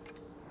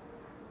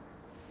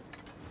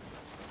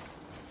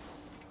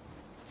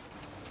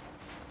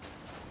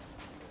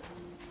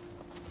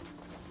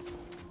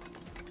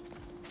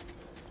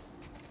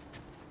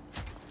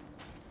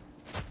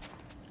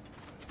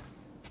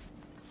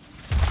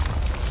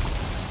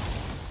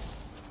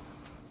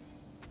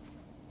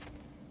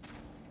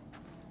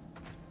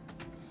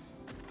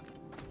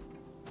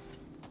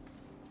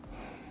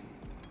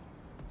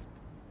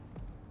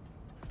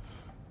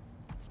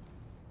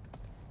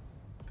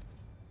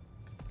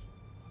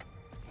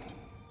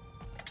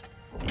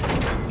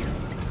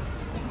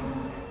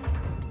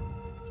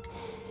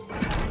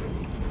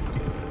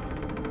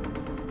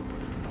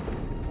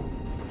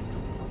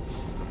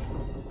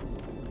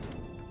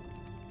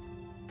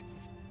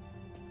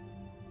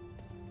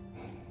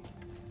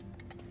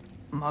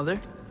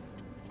 Mother?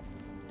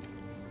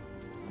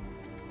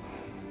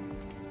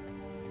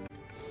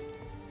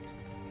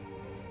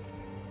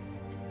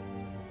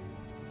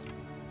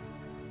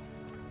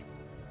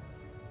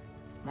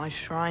 My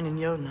shrine in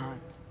Jotunheim.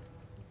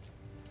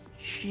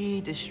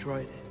 She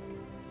destroyed it.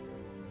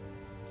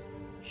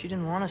 She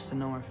didn't want us to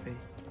know our fate.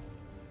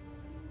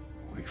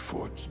 We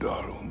forged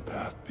our own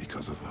path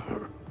because of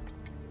her.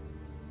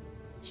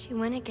 She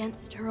went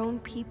against her own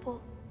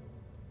people.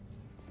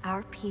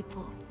 Our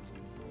people.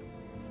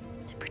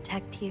 To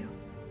protect you.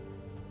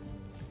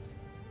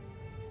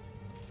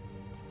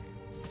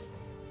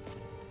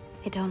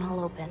 They don't all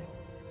open.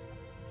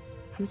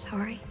 I'm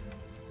sorry.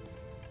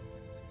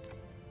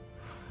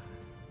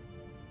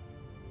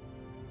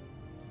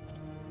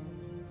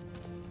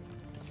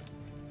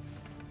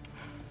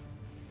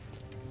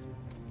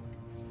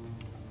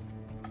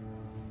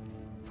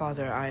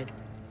 Father, I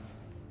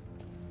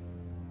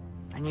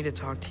need to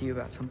talk to you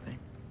about something.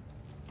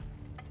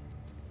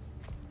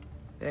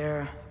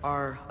 There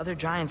are other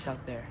giants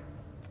out there,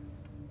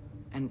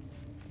 and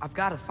I've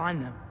got to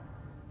find them.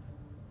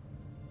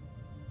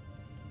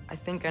 I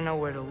think I know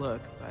where to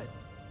look, but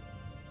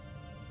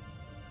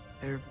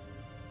they're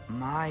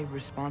my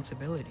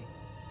responsibility.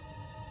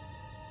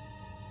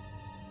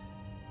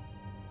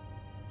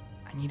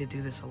 I need to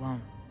do this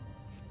alone.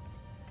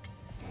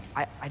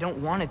 I don't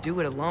want to do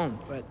it alone,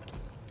 but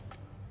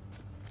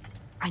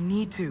I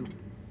need to.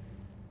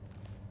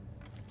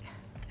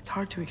 It's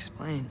hard to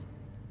explain.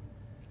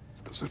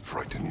 Does it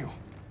frighten you?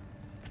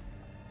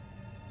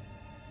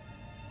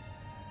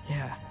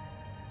 Yeah.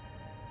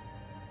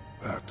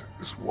 That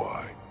is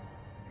why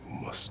you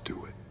must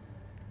do it.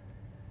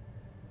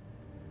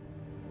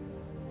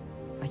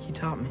 Like you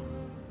taught me.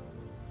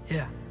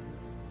 Yeah.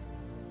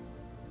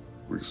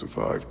 We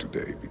survived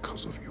today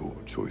because of your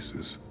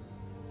choices.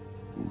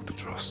 Who to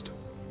trust,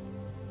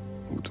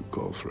 who to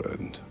call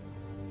friend.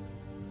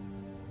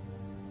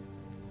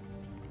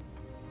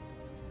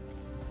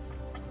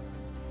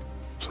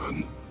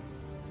 Son,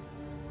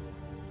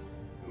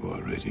 you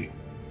are ready.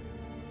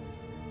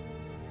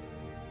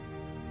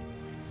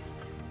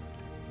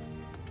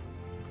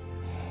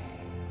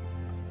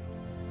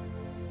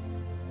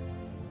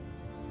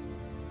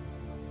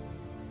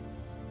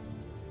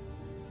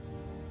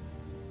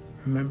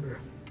 Remember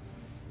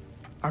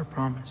our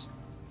promise.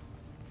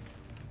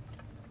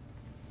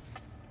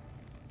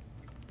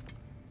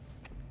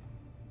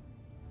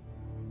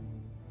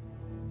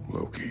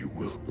 Loki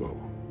will go.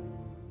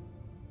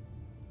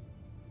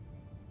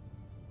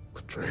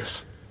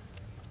 Atreus.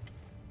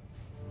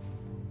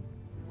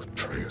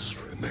 Atreus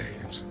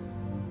remains.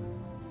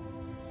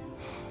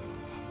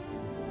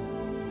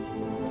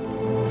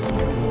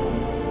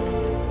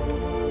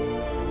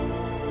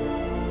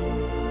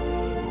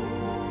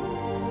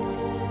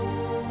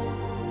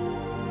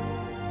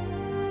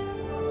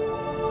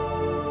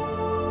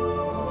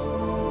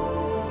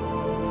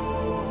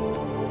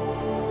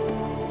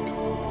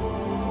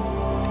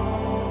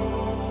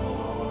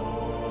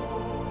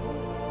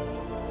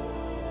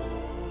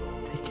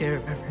 care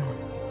of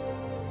everyone.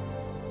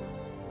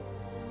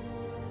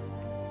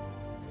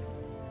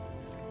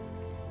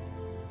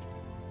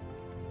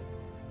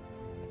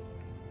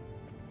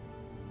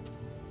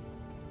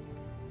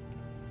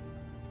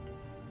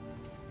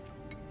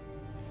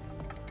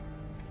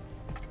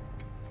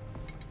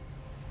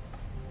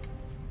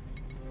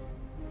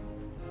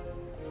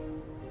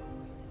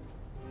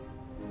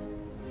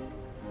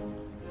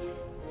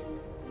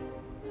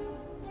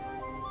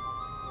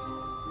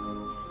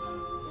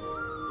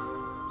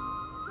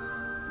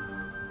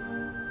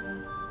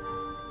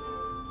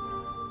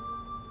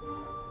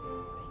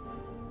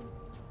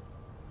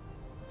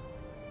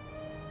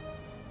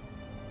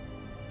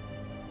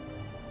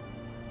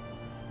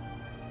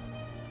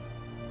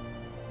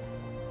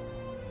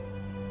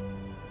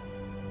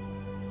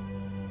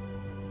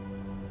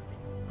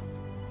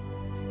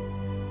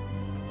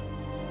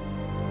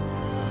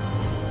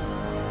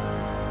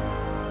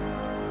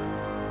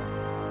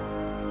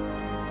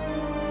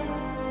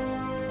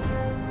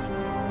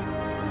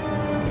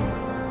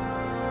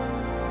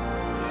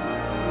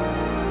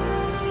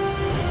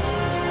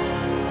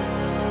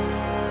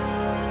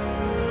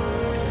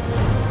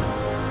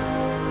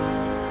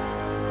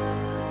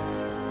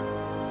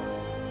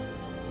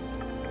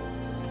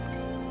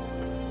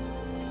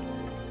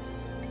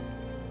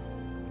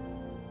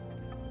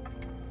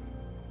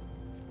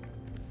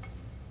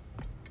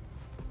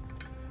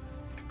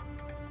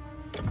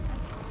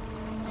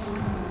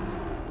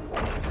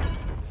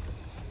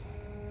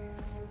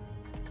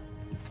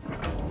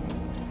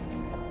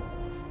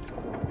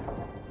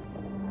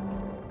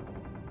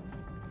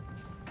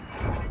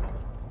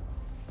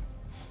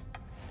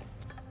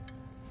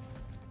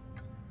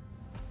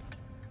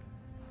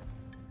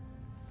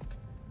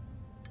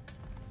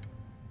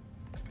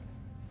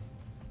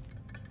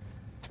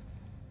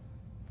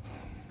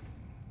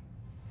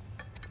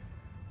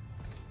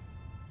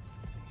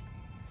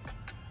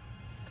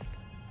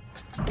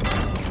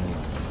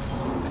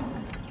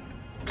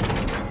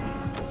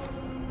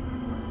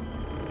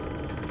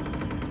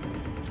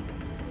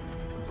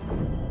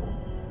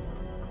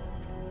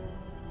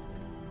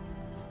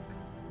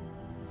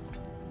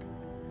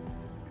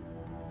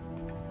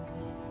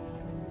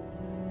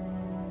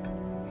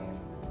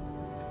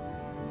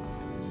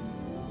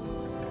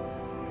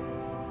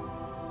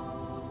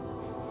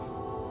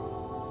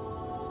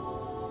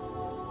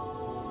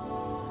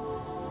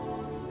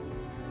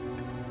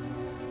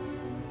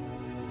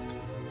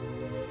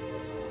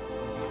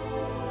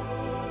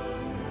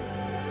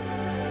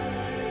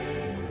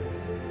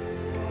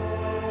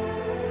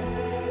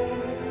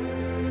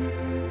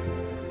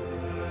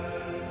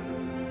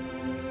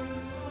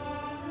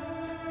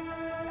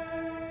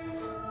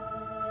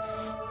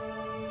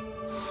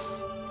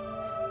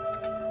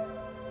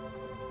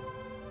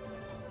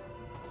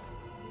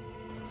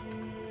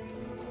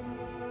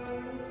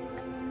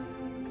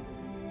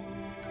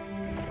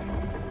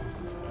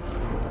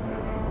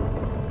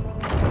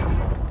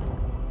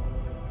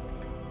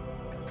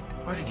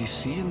 What did you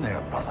see in there,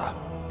 brother?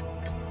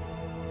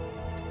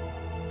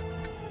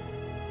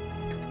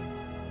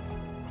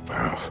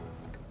 Well,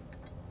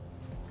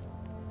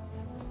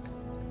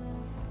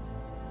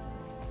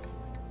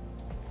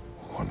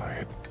 one I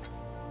had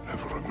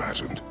never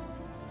imagined.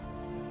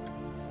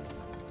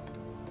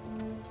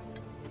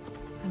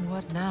 And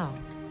what now?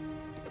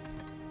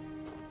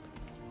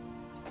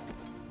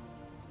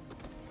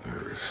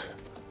 There is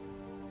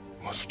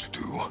much to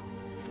do.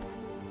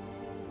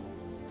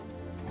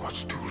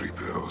 Much to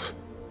rebuild.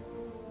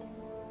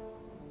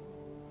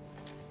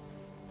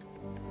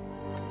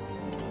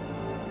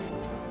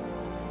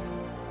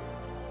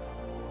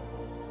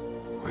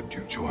 Would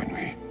you join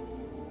me?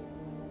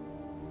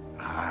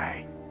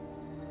 Aye.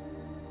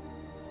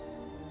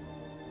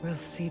 We'll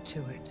see to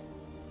it.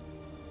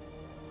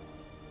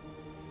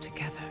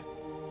 Together.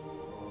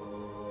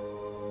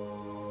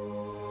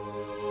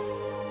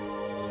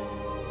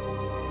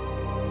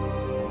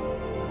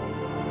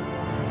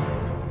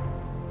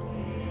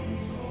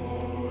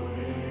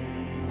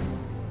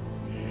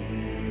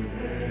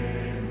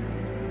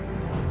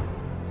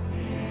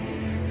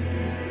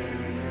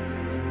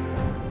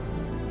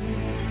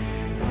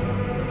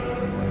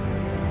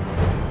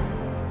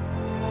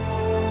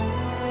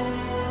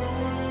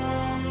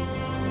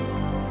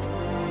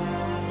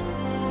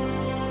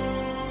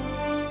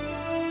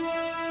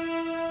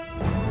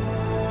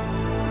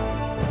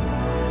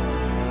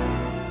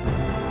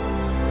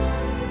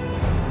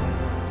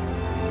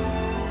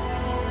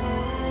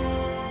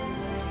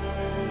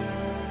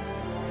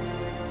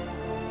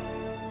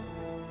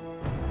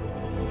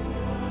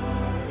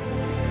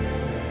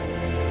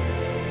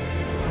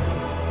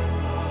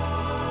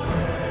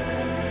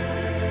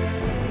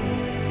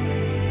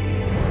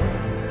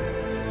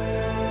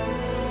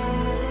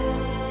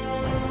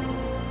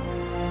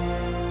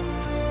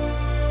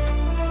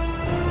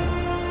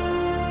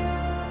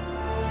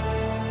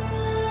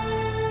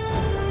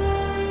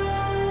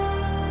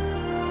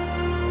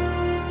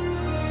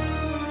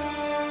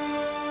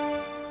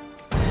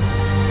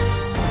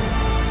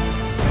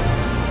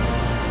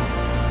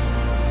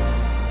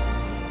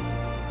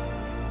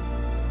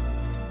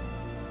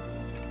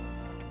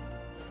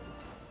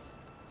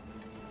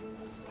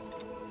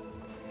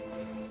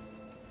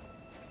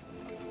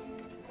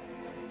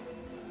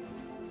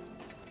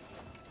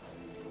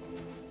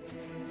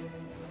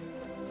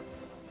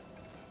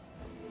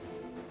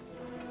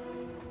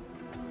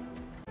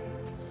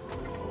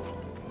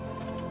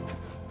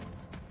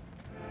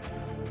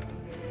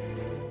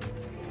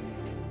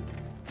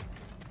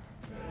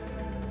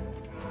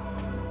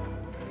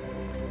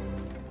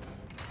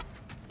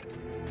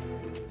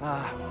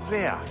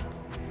 Freya,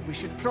 we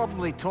should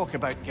probably talk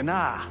about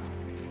Gná.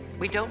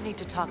 We don't need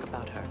to talk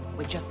about her.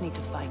 We just need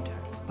to find her.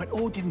 But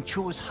Odin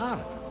chose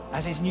her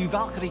as his new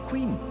Valkyrie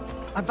queen.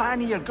 A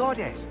Vanir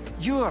goddess,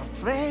 your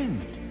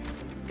friend.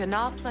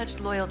 Gná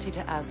pledged loyalty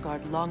to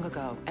Asgard long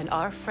ago, and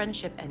our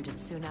friendship ended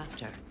soon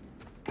after.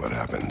 What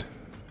happened?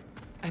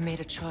 I made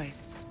a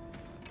choice.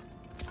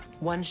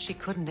 One she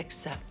couldn't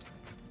accept.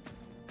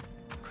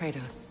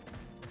 Kratos.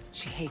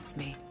 She hates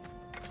me.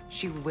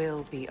 She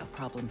will be a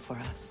problem for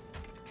us.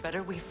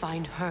 Better we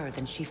find her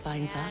than she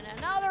finds us.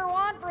 And another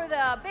one for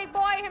the big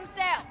boy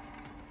himself.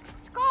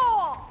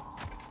 Skull!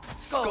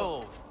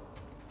 Skull!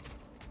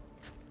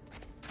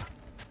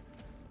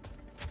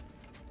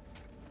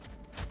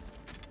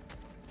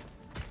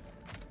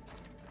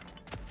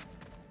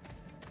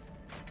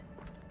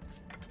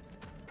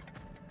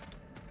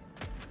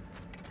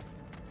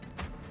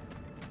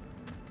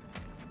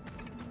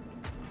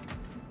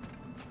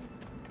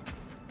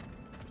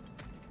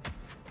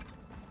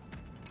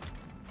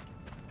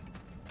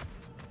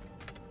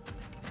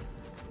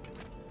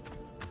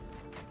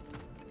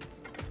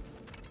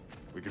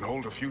 We can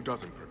hold a few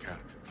dozen per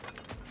character.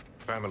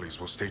 Families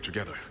will stay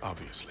together,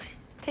 obviously.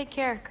 Take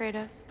care,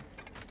 Kratos.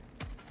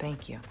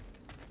 Thank you.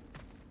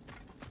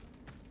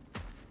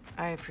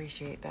 I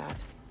appreciate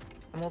that.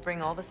 And we'll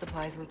bring all the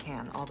supplies we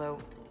can, although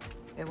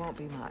it won't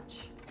be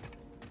much.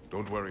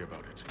 Don't worry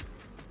about it.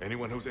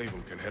 Anyone who's able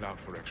can head out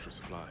for extra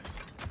supplies.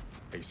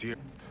 Aesir.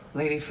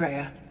 Lady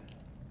Freya.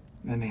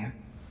 Mimir.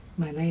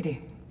 My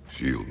lady.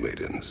 Shield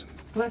maidens.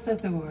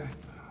 Blessed Thor.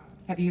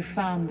 Have you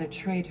found the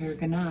traitor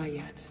Gná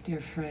yet, dear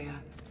Freya?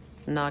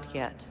 Not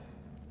yet.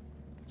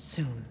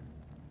 Soon.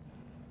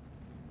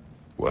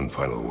 One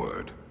final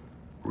word.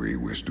 We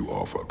wish to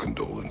offer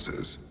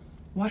condolences.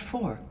 What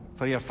for?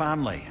 For your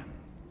family.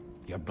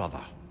 Your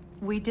brother.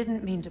 We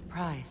didn't mean to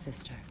pry,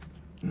 sister.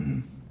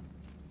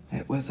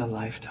 It was a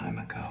lifetime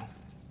ago.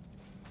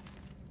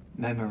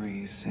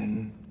 Memories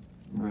in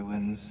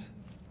ruins.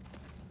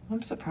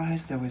 I'm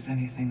surprised there was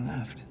anything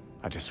left.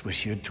 I just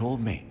wish you had told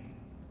me.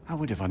 I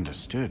would have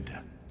understood.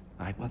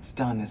 What's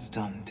done is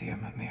done, dear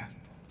Mimir.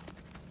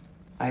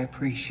 I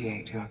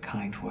appreciate your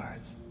kind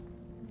words.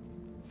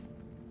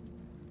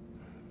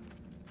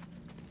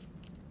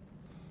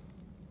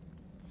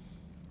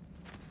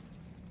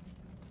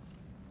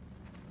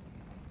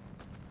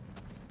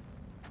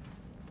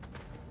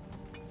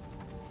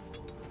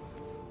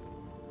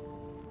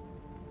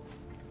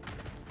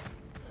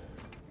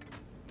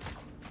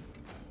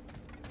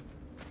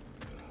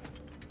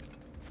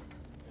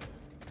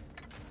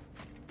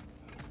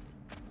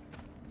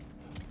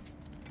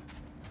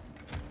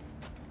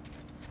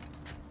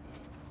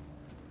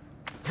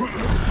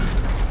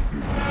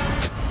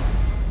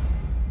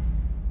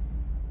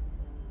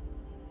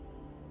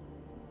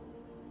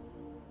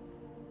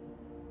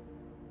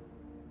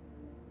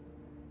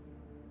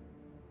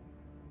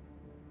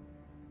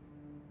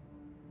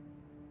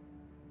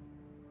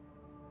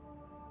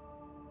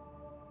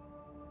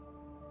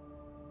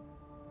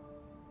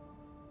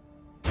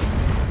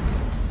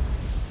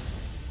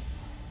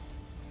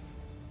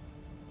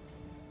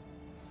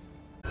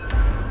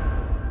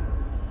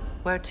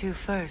 Where to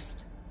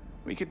first?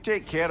 We could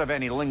take care of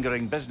any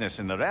lingering business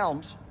in the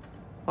realms.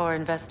 Or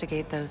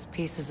investigate those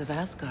pieces of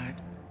Asgard.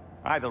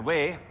 Either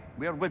way,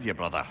 we're with you,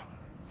 brother.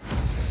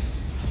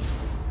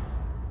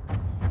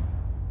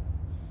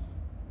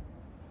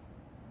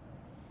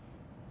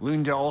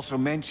 Lunda also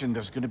mentioned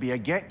there's going to be a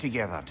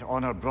get-together to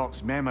honor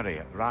Brock's memory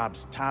at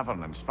Rab's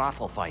Tavern in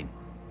Svartalfheim.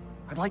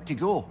 I'd like to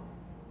go.